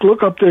back,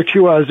 look up their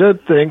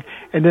QRZ thing,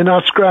 and they're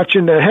not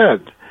scratching their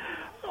head.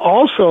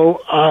 Also,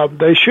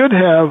 they should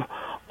have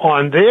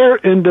on their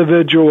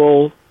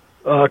individual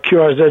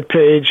QRZ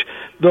page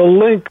the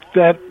link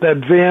that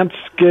Vance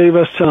gave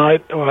us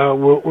tonight,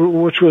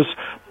 which was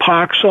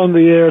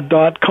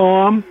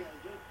parksontheair.com.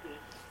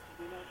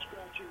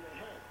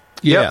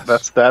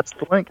 Yes, that's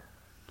the link.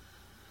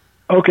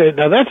 Okay,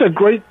 now that's a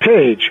great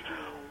page.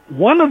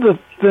 One of the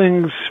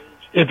things,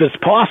 if it's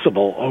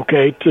possible,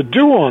 okay, to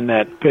do on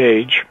that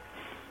page,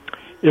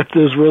 if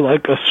there's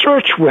like a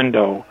search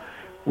window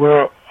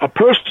where a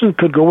person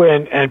could go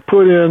in and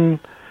put in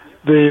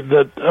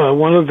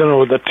one of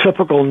the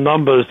typical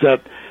numbers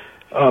that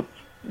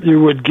you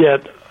would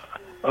get.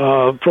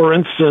 For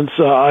instance,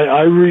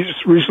 I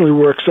recently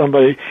worked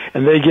somebody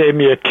and they gave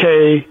me a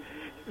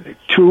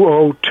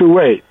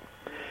K2028.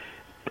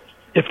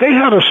 If they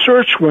had a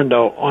search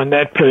window on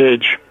that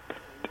page,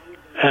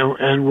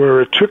 and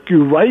where it took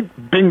you right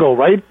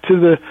to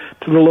the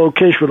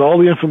location with all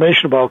the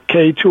information about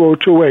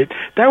K2028,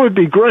 that would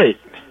be great.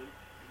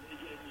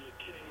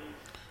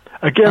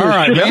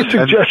 Again, it's just a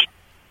suggestion.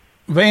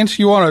 Vance,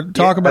 you want to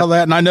talk about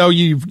that? And I know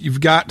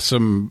you've got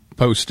some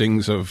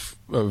postings of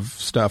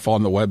stuff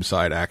on the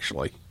website,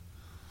 actually.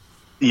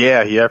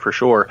 Yeah, for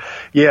sure.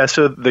 Yeah,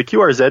 so the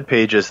QRZ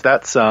pages,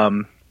 that's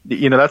something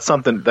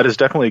that is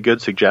definitely a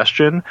good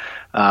suggestion.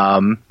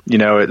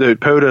 The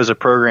POTA is a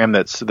program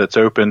that's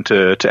open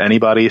to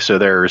anybody. So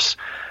there's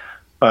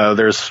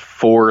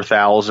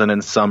 4,000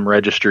 and some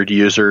registered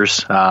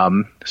users.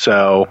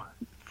 So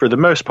for the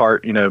most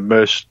part,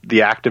 most the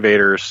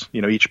activators,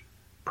 each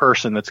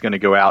person that's going to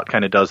go out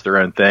kind of does their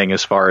own thing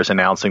as far as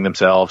announcing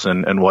themselves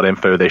and what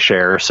info they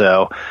share.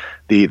 So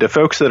the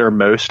folks that are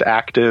most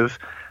active,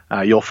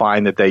 you'll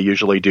find that they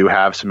usually do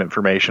have some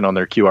information on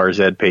their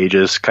QRZ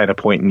pages, kind of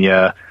pointing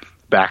you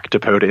back to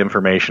POTA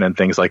information and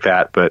things like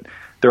that. But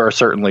there are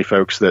certainly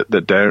folks that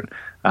don't.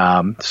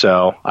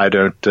 So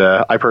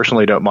I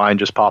personally don't mind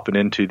just popping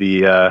into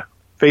the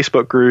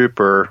Facebook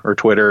group or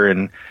Twitter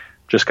and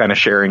just kind of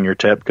sharing your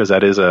tip, because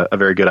that is a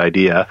very good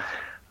idea.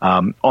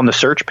 On the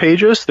search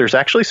pages, there's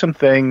actually some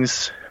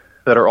things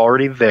that are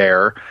already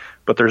there,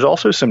 but there's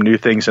also some new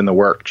things in the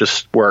works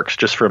just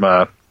from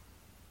a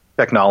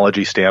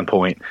technology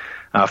standpoint.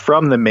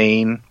 From the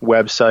main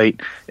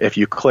website, if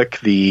you click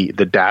the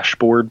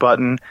dashboard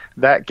button,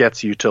 that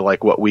gets you to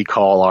like what we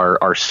call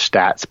our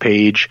stats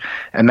page,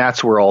 and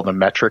that's where all the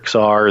metrics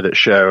are that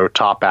show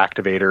top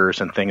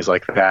activators and things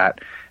like that.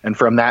 And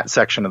from that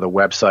section of the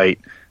website,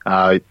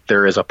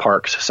 there is a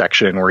parks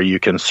section where you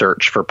can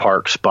search for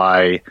parks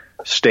by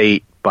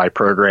state, by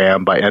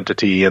program, by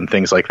entity, and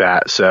things like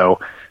that.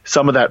 So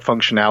some of that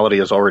functionality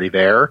is already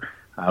there,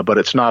 but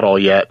it's not all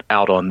yet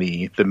out on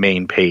the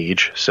main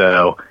page.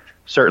 So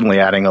certainly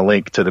adding a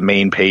link to the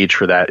main page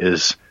for that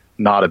is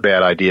not a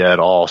bad idea at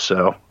all.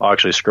 So I'll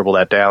actually scribble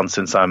that down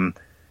since I'm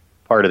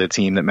part of the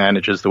team that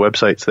manages the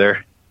websites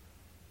there.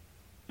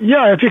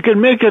 Yeah, if you can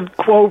make it,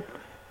 quote,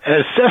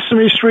 as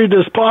Sesame Street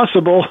as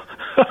possible,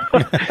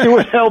 it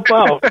would help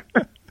out.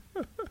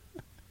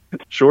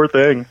 Sure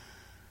thing.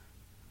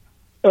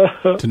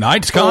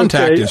 Tonight's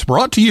contact is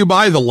brought to you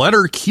by the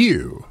letter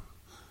Q.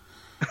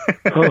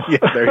 Yeah,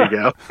 there you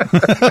go.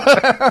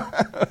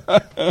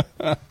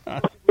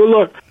 Well,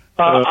 look,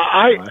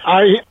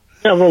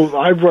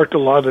 I've worked a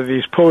lot of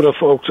these POTA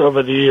folks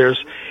over the years,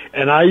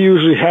 and I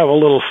usually have a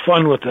little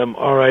fun with them,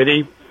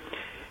 alrighty?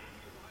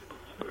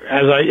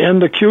 As I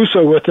end the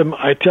QSO with them,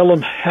 I tell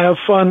them, have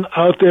fun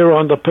out there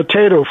on the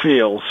potato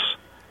fields.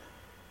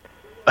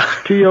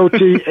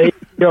 POTAO.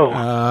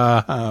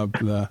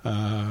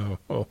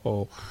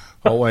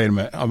 Oh, wait a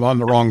minute. I'm on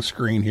the wrong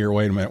screen here.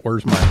 Wait a minute.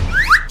 Where's my...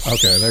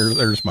 Okay,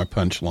 there's my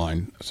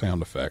punchline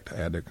sound effect. I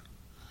had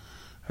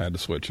to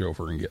switch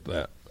over and get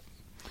that.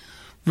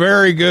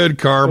 Very good,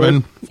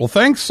 Carmen. Well,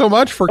 thanks so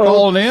much for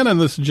calling in and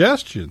the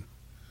suggestion.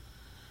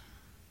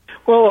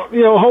 Well,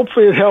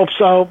 hopefully it helps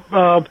out.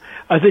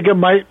 I think it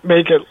might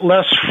make it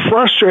less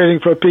frustrating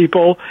for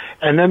people,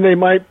 and then they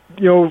might,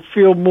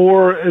 feel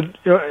more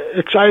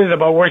excited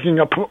about working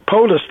a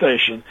POTA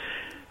station.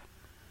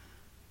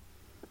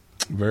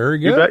 Very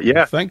good. You bet,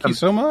 yeah. Thank you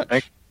so much.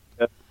 Thanks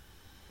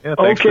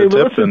for the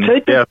tip. Listen,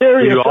 take care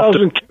of yourselves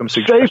and keep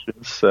safe.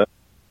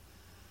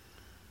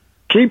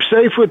 Keep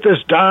safe with this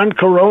darn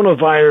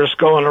coronavirus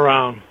going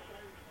around.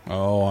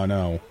 Oh, I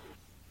know.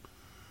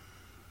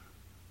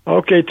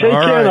 Okay, take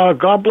care now.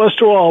 God bless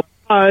to all.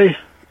 Bye.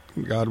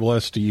 God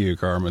bless to you,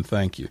 Carmen.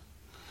 Thank you.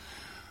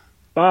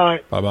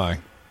 Bye. Bye-bye.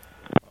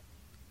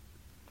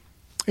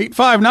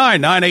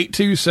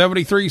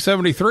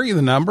 859-982-7373,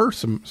 the number.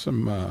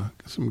 Some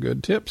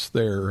good tips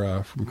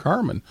there from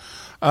Carmen.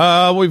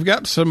 We've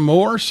got some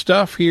more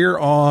stuff here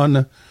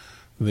on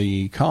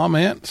the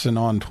comments and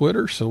on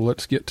Twitter, so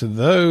let's get to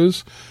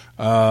those.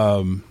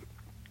 Troy,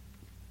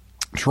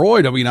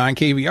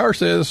 W9KVR,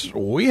 says,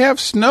 we have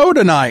snow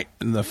tonight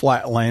in the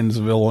flatlands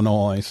of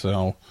Illinois,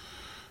 so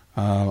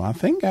I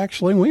think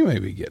actually we may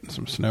be getting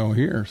some snow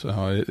here.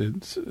 So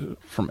it's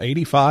from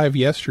 85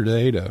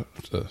 yesterday to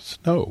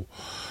snow.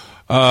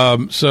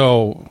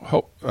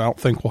 So I don't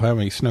think we'll have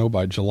any snow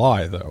by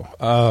July,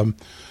 though.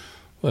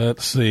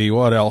 Let's see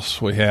what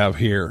else we have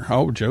here.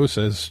 Oh, Joe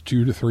says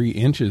 2 to 3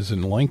 inches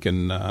in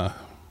Lincoln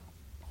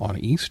on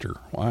Easter.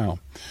 Wow.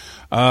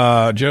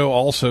 Joe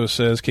also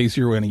says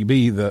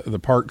K0NEB, the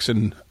parks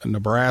in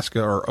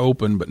Nebraska are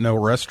open, but no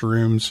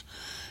restrooms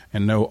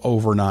and no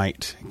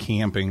overnight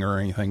camping or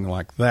anything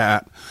like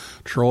that.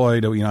 Troy,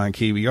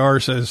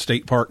 W9KVR, says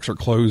state parks are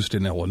closed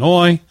in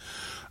Illinois.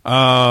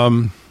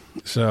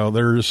 So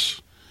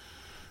there's,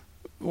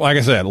 like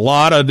I said, a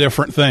lot of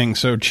different things.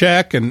 So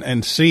check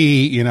and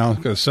see,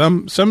 because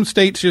some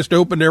states just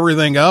opened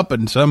everything up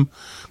and some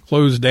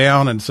closed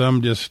down and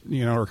some just,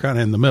 are kind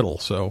of in the middle.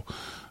 So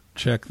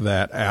check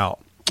that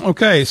out.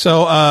 Okay.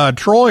 So,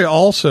 Troy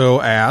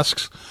also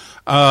asks,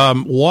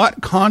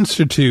 what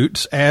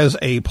constitutes as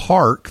a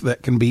park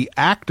that can be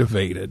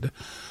activated?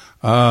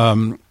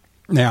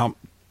 Now,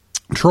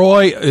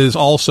 Troy is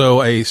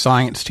also a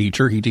science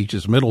teacher. He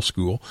teaches middle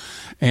school,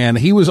 and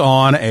he was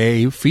on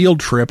a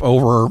field trip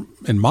over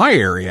in my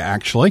area,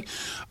 actually,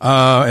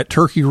 at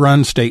Turkey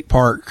Run State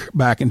Park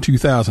back in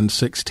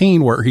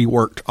 2016, where he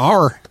worked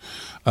our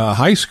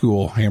high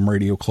school ham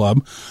radio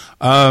club.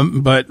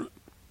 But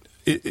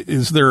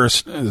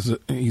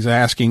he's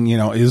asking,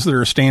 is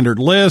there a standard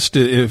list?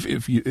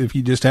 If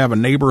you just have a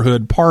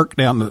neighborhood park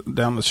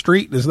down the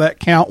street, does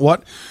that count?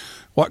 What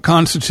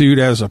constitute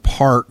as a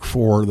park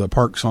for the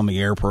Parks on the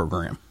Air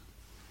program?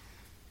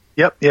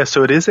 Yep. Yeah.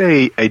 So it is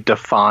a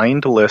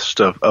defined list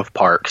of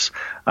parks.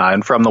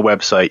 And from the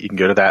website, you can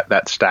go to that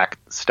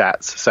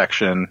stats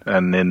section,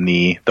 and in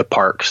the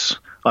parks,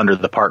 under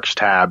the parks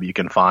tab, you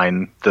can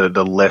find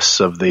the lists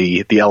of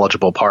the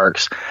eligible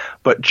parks.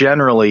 But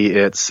generally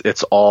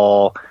it's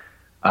all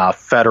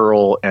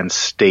federal and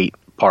state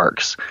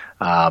parks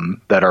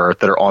that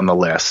are on the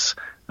list.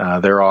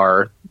 There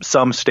are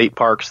some state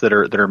parks that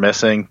are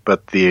missing,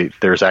 but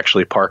there's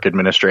actually park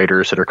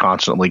administrators that are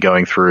constantly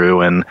going through,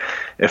 and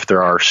if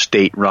there are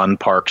state-run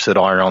parks that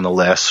aren't on the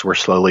list, we're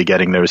slowly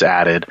getting those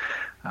added.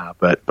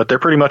 But they're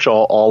pretty much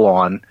all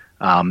on.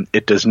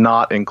 It does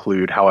not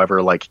include,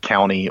 however, like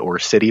county or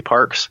city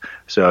parks.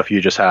 So if you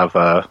just have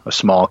a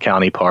small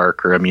county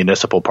park or a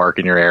municipal park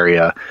in your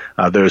area,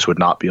 those would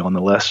not be on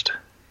the list.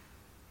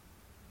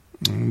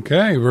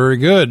 Okay, very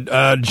good.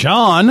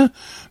 John,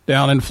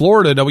 down in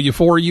Florida,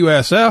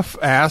 W4USF,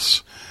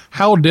 asks,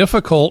 how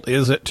difficult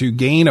is it to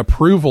gain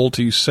approval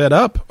to set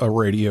up a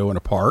radio in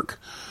a park?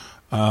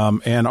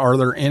 And are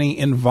there any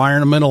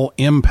environmental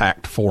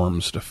impact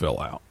forms to fill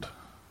out?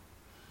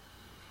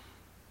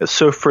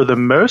 So for the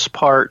most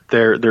part,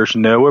 there's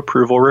no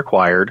approval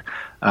required.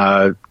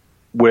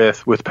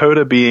 With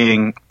POTA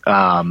being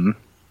kind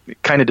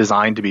of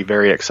designed to be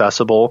very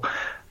accessible,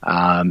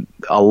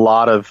 a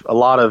lot of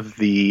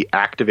the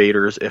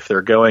activators, if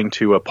they're going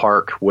to a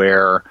park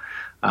where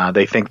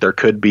they think there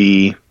could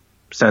be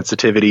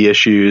sensitivity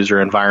issues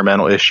or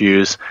environmental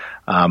issues,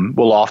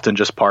 will often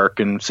just park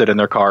and sit in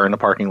their car in the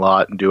parking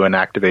lot and do an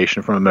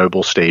activation from a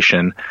mobile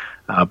station.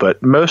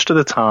 But most of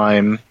the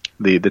time,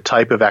 the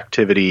type of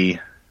activity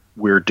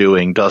we're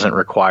doing doesn't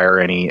require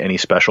any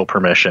special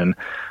permission.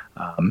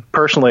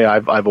 Personally,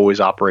 I've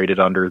always operated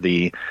under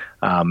the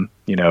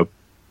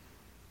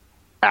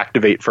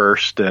activate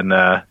first and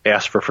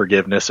ask for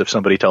forgiveness if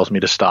somebody tells me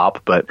to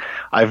stop. But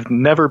I've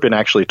never been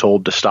actually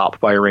told to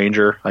stop by a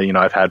ranger.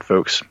 I've had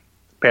folks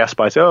pass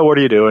by, say, "Oh, what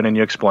are you doing?" And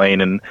you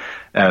explain, and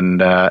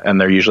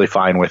they're usually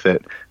fine with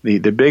it. The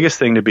biggest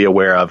thing to be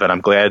aware of, and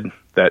I'm glad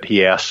that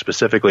he asked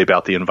specifically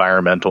about the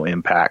environmental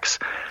impacts.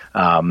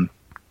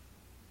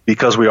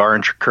 because we are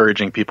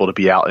encouraging people to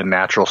be out in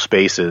natural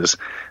spaces,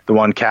 the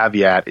one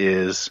caveat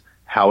is,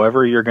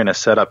 however you're going to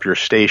set up your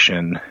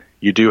station,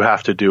 you do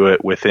have to do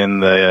it within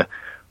the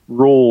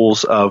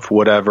rules of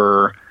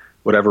whatever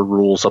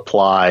rules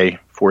apply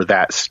for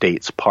that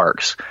state's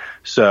parks.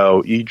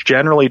 So you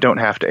generally don't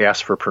have to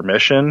ask for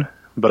permission,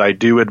 but I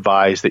do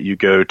advise that you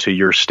go to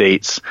your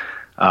state's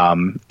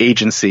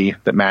agency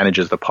that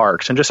manages the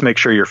parks and just make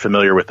sure you're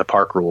familiar with the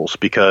park rules,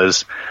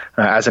 because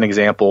as an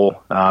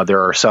example,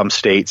 there are some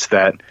states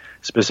that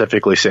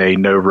specifically say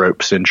no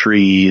ropes in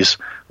trees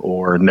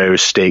or no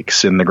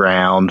stakes in the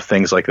ground,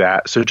 things like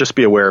that. So just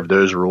be aware of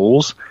those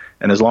rules.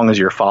 And as long as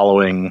you're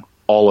following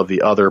all of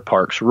the other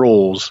parks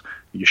rules,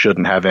 you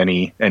shouldn't have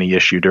any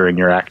issue during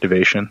your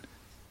activation.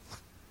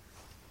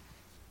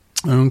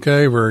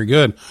 Okay, very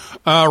good.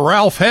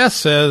 Ralph Hess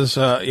says,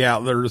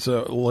 there's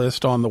a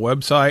list on the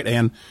website,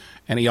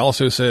 and he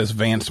also says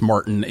Vance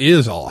Martin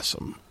is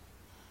awesome.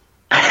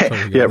 So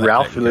yeah,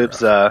 Ralph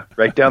lives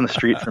right down the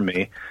street from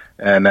me,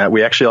 and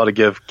we actually ought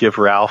to give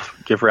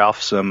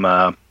Ralph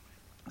some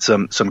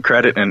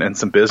credit and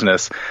some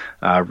business.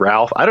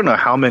 Ralph, I don't know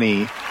how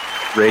many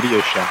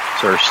Radio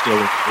Shacks are still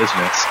in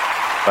business,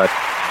 but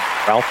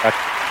Ralph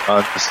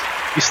actually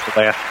he's the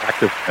last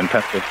active in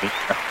Pennsylvania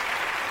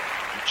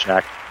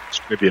Shack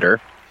distributor.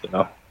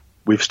 So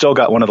we've still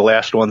got one of the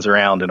last ones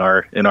around in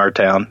our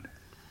town.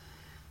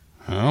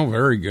 Oh,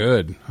 very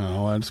good.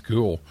 Oh, that's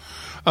cool.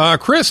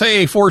 Chris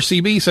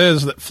AA4CB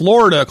says that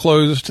Florida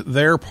closed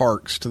their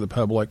parks to the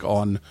public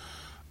on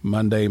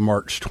Monday,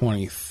 March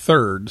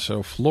 23rd.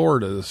 So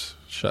Florida's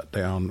shut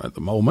down at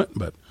the moment,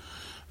 but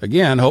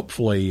again,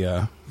 hopefully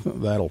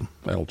that'll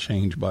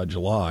change by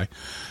July.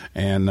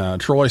 And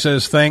Troy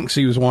says thanks.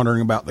 He was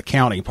wondering about the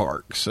county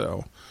park,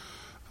 so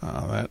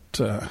that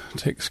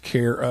takes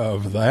care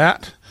of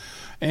that.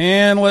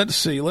 And let's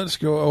see. Let's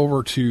go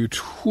over to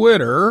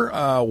Twitter.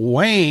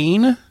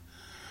 Wayne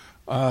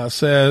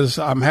says,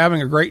 I'm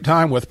having a great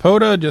time with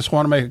POTA. Just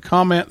want to make a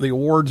comment. The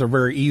awards are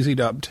very easy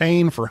to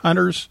obtain for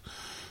hunters,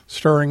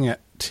 starting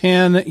at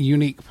 10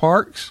 unique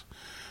parks.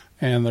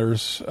 And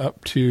there's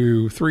up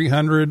to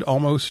 300,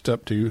 almost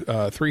up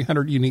to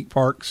 300 unique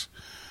parks.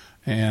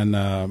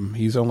 And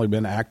he's only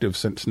been active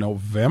since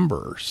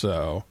November.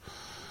 So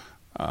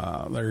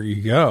there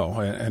you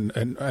go.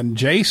 And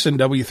Jason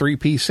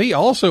W3PC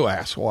also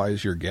asked, why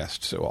is your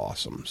guest so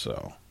awesome?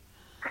 So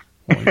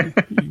well,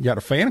 you got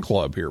a fan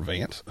club here,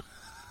 Vance.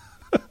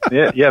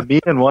 yeah,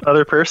 me and one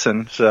other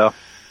person. So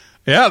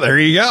yeah, there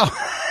you go.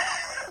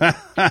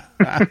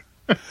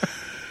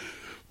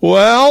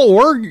 Well,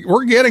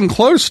 we're getting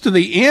close to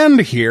the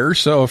end here,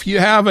 so if you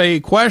have a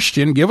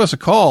question, give us a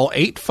call,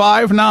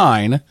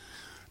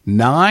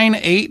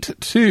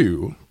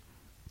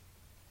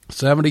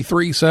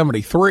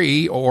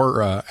 859-982-7373,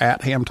 or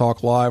at Ham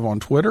Talk Live on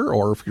Twitter,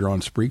 or if you're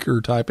on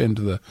Spreaker, type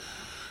into the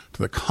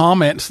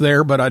comments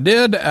there. But I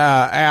did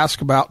ask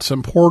about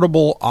some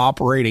portable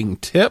operating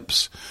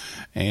tips,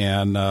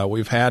 and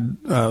we've had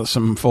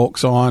some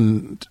folks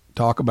on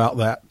talk about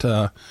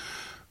that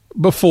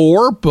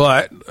before,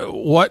 but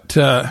what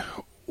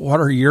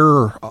are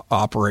your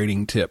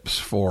operating tips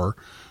for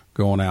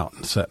going out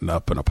and setting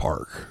up in a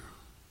park?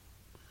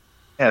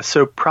 Yeah,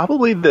 so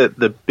probably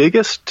the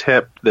biggest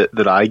tip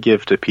that I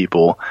give to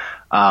people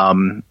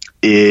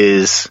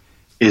is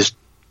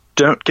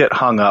don't get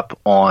hung up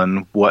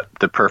on what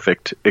the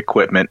perfect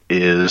equipment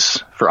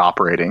is for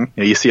operating.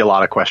 You see a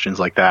lot of questions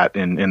like that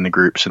in the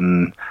groups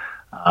and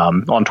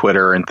on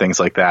Twitter and things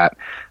like that.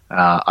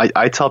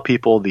 I tell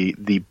people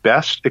the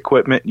best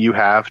equipment you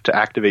have to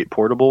activate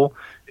portable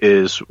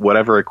is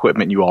whatever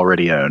equipment you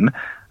already own.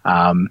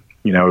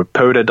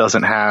 POTA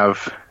doesn't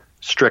have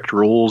strict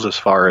rules as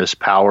far as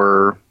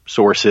power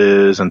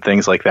sources and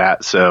things like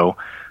that. So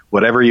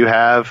whatever you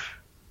have,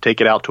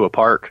 take it out to a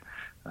park,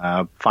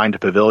 find a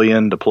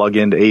pavilion to plug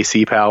into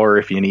AC power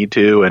if you need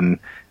to, and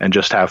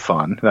just have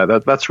fun.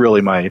 That's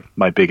really my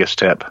biggest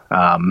tip.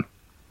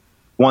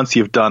 Once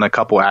you've done a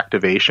couple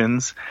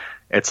activations,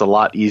 it's a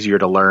lot easier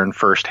to learn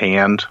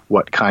firsthand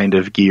what kind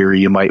of gear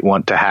you might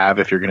want to have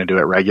if you're going to do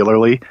it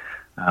regularly.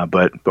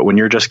 But when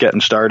you're just getting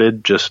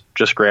started, just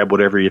grab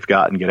whatever you've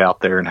got and get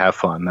out there and have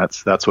fun.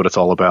 That's what it's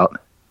all about.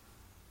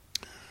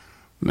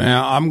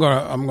 Now I'm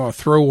gonna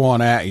throw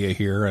one at you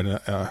here, and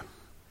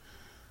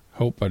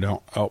hope I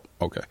don't. Oh,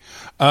 okay.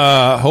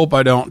 Hope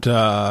I don't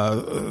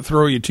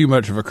throw you too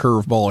much of a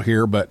curveball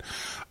here, but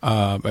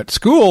at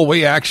school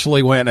we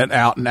actually went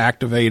out and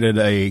activated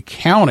a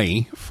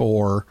county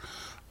for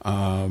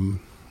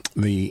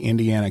the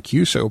Indiana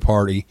QSO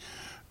party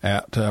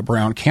at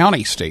Brown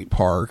County State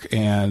Park,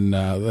 and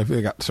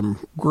they've got some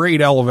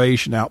great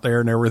elevation out there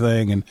and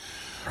everything. And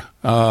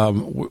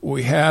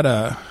we had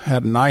a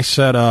nice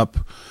setup.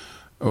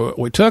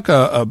 We took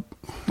a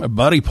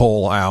buddy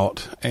pole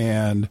out,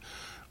 and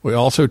we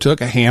also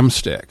took a ham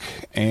stick.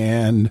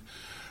 And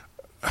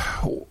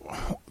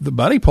the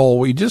buddy pole,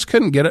 we just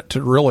couldn't get it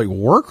to really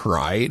work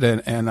right,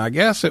 and I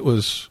guess it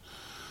was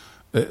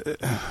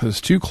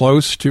too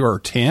close to our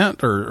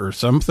tent or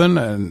something,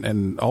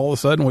 and all of a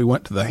sudden we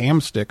went to the ham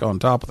stick on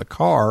top of the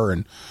car,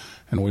 and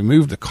and we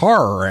moved the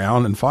car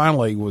around and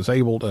finally was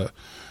able to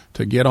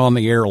get on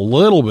the air a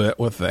little bit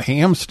with the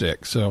ham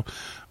stick. So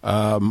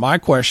my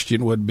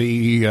question would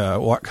be,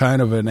 what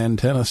kind of an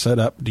antenna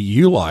setup do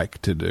you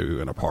like to do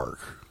in a park?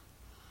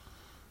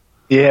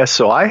 Yeah,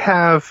 so I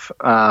have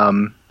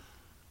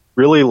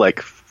really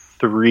like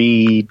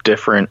 3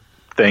 different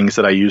things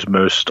that I use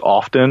most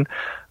often.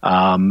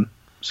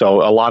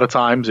 So a lot of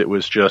times it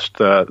was just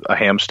a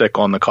ham stick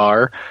on the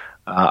car.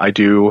 I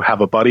do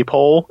have a buddy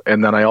pole,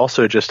 and then I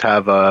also just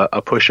have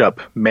a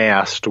push-up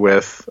mast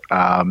with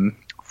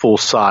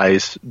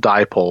full-size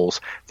dipoles.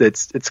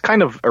 It's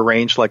kind of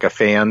arranged like a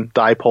fan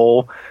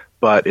dipole,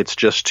 but it's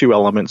just 2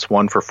 elements,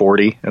 one for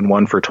 40 and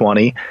one for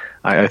 20.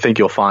 I think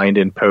you'll find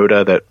in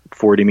POTA that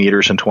 40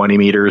 meters and 20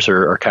 meters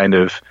are kind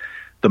of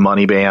the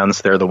money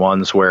bands. They're the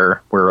ones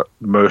where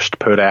most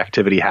POTA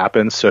activity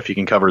happens. So if you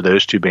can cover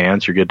those 2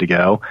 bands, you're good to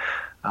go.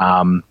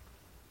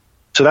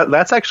 So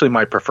that's actually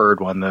my preferred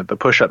one, the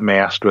push-up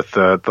mast with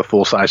the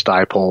full-size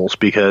dipoles,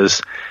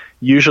 because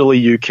usually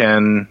you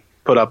can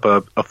put up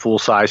a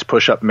full-size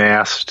push-up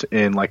mast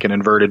in like an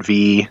inverted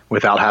V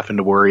without having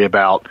to worry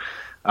about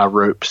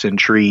ropes and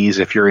trees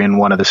if you're in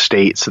one of the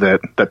states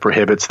that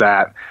prohibits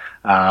that.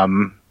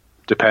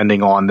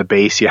 Depending on the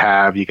base you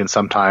have, you can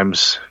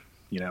sometimes,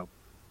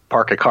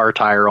 park a car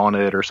tire on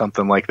it or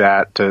something like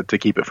that to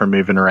keep it from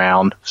moving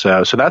around.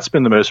 So that's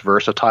been the most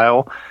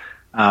versatile.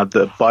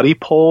 The buddy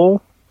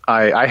pole,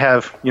 I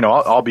have,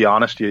 I'll be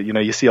honest,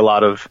 you see a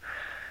lot of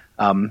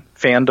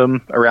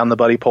fandom around the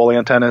buddy pole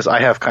antennas.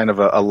 I have kind of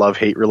a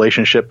love-hate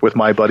relationship with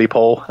my buddy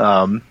pole.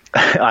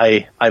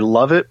 I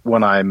love it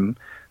when I'm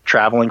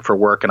traveling for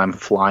work and I'm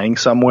flying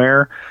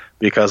somewhere,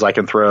 because I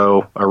can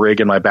throw a rig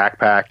in my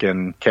backpack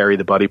and carry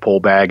the buddy pole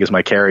bag as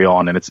my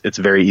carry-on, and it's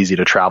very easy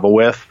to travel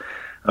with.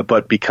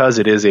 But because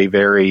it is a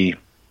very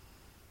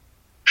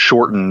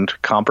shortened,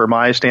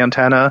 compromised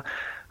antenna,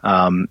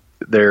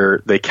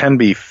 they can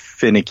be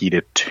finicky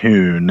to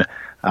tune,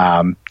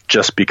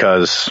 just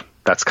because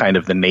that's kind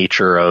of the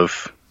nature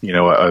of,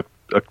 a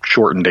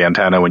shortened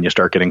antenna when you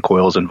start getting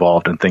coils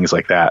involved and things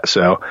like that.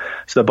 So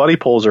the buddy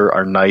poles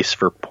are nice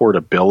for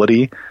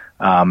portability.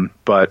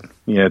 But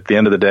at the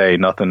end of the day,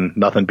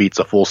 nothing beats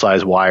a full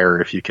size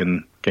wire if you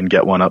can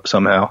get one up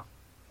somehow.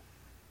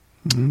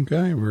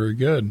 Okay. Very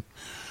good.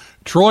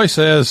 Troy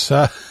says,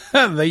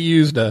 they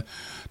used a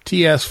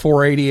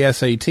TS480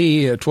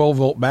 SAT, a 12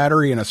 volt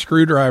battery and a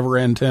screwdriver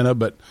antenna,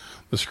 but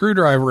the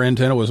screwdriver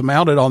antenna was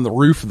mounted on the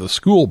roof of the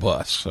school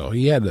bus. So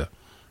he had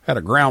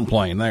a ground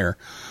plane there.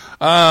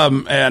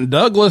 And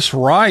Douglas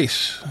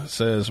Rice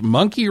says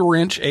Monkey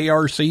Wrench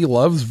ARC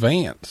loves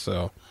Vance.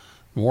 So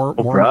more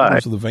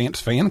members of the Vance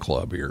fan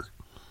club here.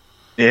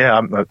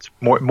 Yeah, that's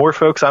more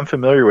folks I'm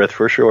familiar with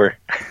for sure.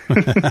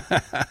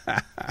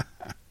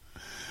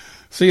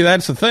 See,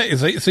 that's the thing.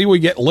 See, we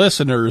get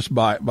listeners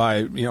by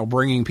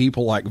bringing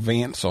people like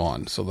Vance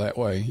on, so that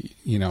way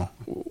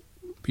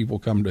people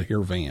come to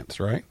hear Vance,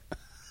 right?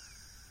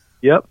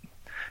 Yep.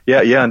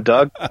 Yeah, and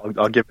Doug,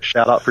 I'll give a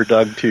shout out for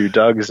Doug too.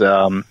 Doug's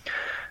I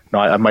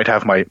might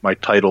have my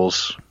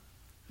titles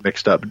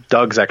mixed up.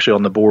 Doug's actually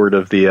on the board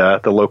of the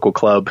local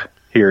club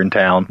here in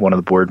town, one of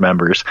the board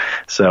members.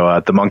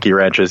 So the Monkey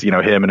Wrench is,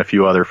 him and a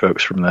few other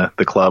folks from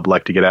the club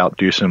like to get out,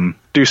 do some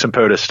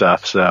POTA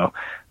stuff. So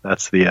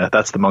that's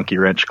the Monkey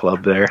Wrench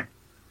Club there.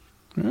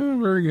 Oh,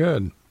 very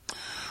good.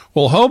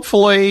 Well,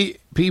 hopefully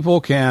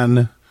people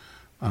can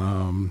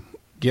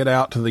get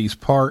out to these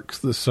parks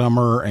this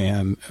summer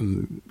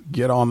and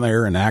get on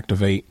there and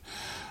activate.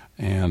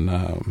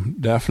 And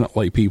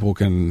definitely people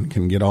can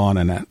get on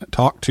and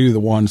talk to the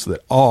ones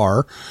that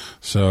are.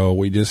 So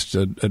we just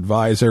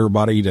advise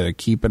everybody to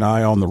keep an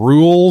eye on the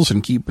rules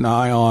and keep an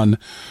eye on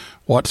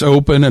what's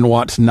open and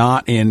what's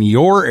not in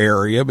your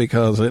area,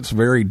 because it's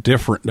very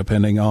different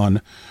depending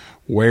on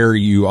where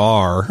you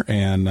are.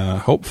 And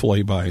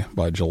hopefully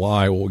by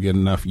July we'll get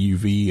enough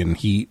UV and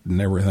heat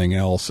and everything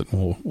else,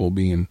 and we'll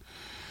be in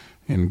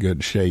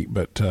good shape.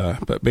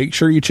 But make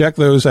sure you check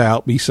those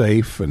out. Be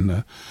safe.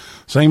 And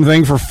same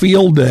thing for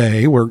field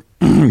day. We're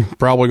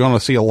probably going to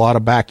see a lot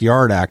of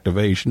backyard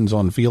activations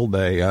on field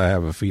day, I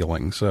have a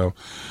feeling. So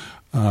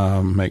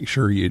make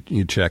sure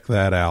you check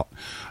that out.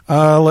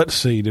 Let's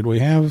see. Did we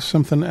have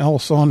something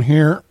else on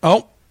here?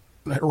 Oh,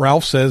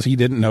 Ralph says he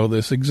didn't know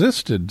this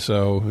existed,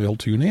 so he'll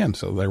tune in.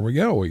 So there we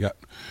go. We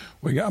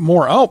got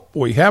more. Oh,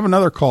 we have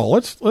another call.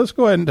 Let's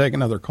go ahead and take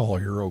another call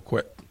here real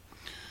quick.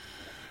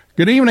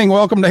 Good evening.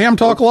 Welcome to Ham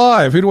Talk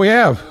Live. Who do we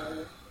have?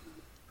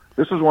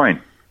 This is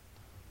Wayne.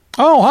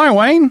 Oh, hi,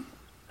 Wayne.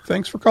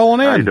 Thanks for calling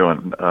in. How you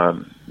doing?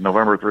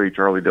 November 3,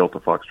 Charlie Delta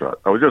Foxtrot.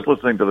 I was just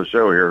listening to the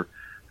show here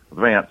with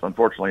Vance.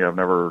 Unfortunately, I've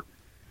never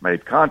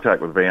made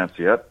contact with Vance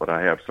yet, but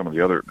I have some of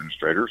the other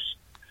administrators.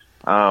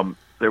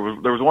 There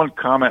was one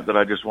comment that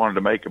I just wanted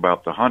to make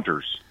about the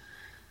hunters.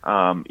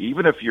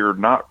 Even if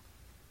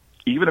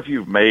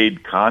you've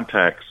made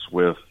contacts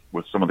with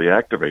some of the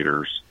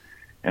activators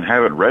and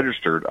haven't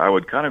registered, I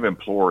would kind of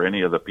implore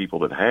any of the people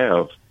that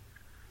have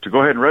to go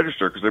ahead and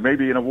register, because there may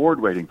be an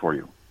award waiting for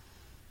you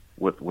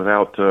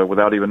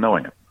without even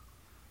knowing it.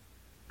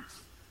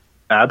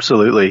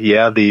 Absolutely.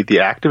 Yeah, the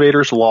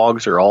activators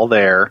logs are all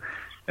there.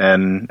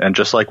 And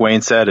just like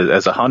Wayne said,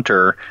 as a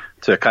hunter,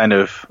 to kind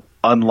of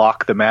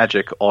unlock the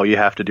magic, all you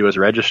have to do is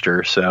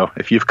register. So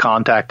if you've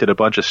contacted a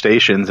bunch of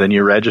stations and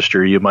you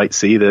register, you might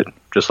see that,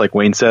 just like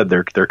Wayne said,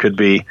 there could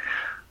be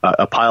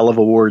a pile of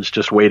awards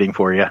just waiting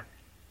for you.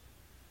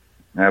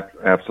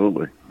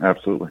 Absolutely.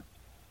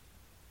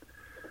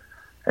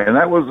 And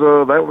that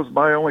was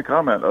my only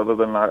comment, other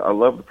than I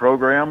love the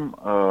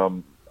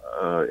program.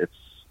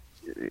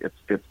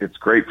 It's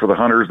great for the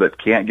hunters that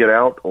can't get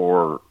out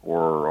or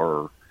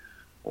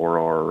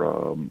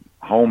are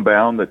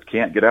homebound that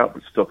can't get out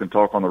but still can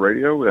talk on the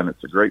radio, and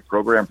it's a great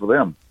program for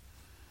them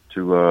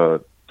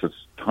to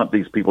hunt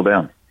these people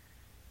down.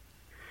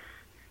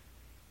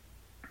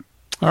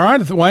 All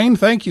right, Wayne,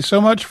 thank you so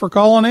much for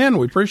calling in.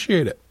 We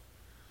appreciate it.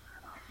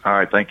 All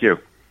right, thank you.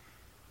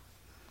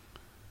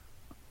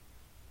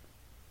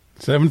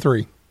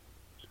 7-3.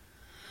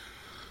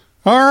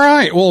 All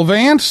right. Well,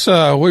 Vance,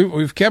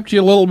 we've kept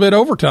you a little bit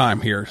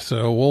overtime here,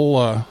 so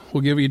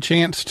we'll give you a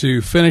chance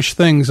to finish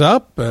things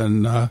up,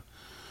 and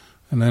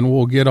then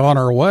we'll get on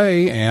our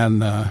way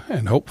and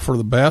hope for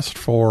the best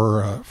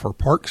for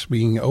parks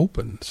being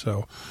open.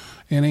 So,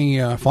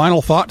 any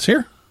final thoughts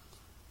here?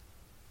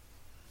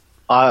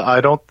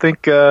 I don't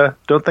think I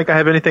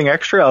have anything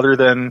extra other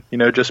than,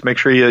 just make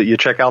sure you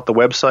check out the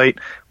website.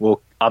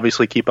 We'll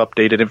obviously keep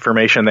updated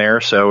information there.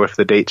 So if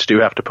the dates do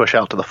have to push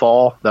out to the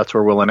fall, that's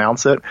where we'll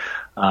announce it.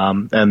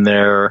 And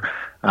there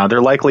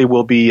likely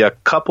will be a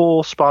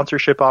couple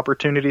sponsorship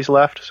opportunities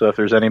left. So if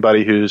there's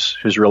anybody who's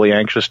really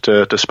anxious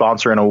to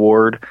sponsor an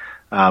award,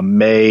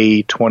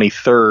 May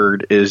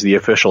 23rd is the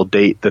official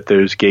date that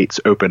those gates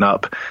open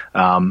up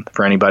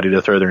for anybody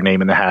to throw their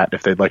name in the hat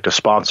if they'd like to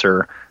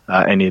sponsor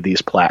any of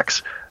these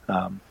plaques.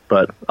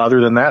 But other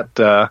than that,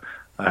 I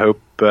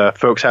hope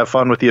folks have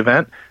fun with the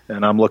event,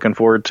 and I'm looking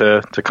forward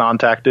to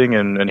contacting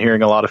and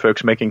hearing a lot of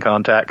folks making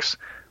contacts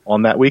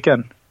on that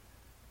weekend.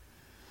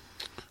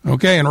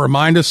 Okay, and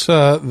remind us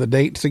the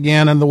dates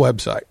again and the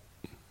website.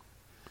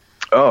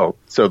 Oh,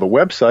 so the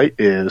website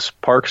is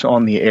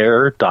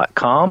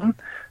parksontheair.com.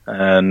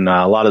 And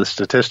a lot of the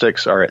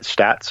statistics are at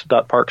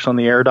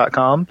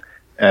stats.parksontheair.com.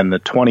 And the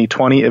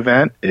 2020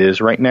 event is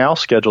right now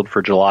scheduled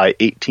for July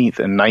 18th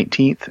and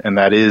 19th, and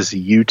that is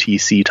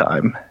UTC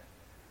time.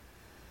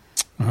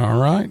 All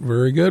right.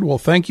 Very good. Well,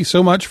 thank you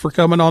so much for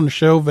coming on the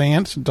show,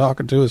 Vance, and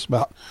talking to us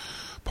about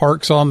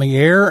Parks on the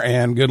Air,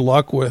 and good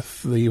luck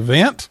with the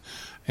event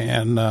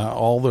and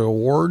all the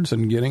awards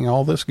and getting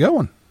all this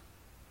going.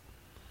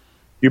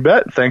 You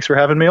bet. Thanks for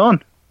having me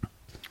on.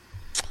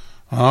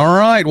 All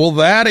right. Well,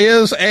 that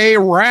is a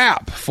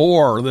wrap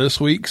for this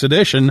week's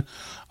edition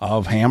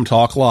of Ham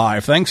Talk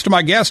Live. Thanks to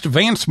my guest,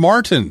 Vance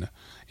Martin,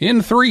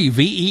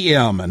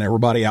 N3VEM, and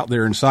everybody out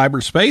there in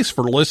cyberspace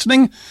for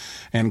listening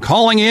and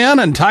calling in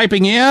and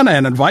typing in,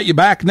 and invite you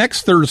back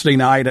next Thursday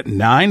night at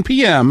 9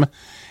 p.m.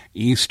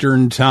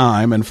 Eastern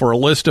Time. And for a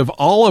list of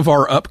all of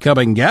our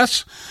upcoming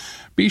guests,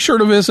 be sure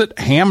to visit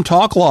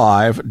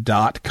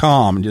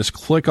hamtalklive.com. Just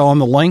click on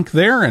the link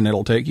there, and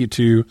it'll take you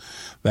to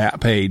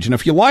that page. And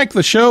if you like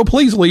the show,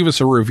 please leave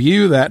us a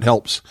review. That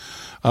helps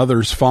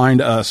others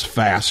find us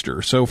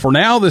faster. So for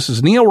now, this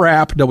is Neil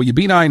Rapp,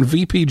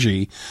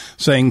 WB9VPG,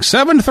 saying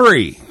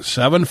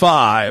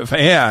 7375,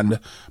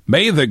 and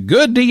may the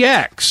good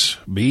DX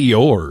be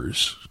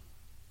yours.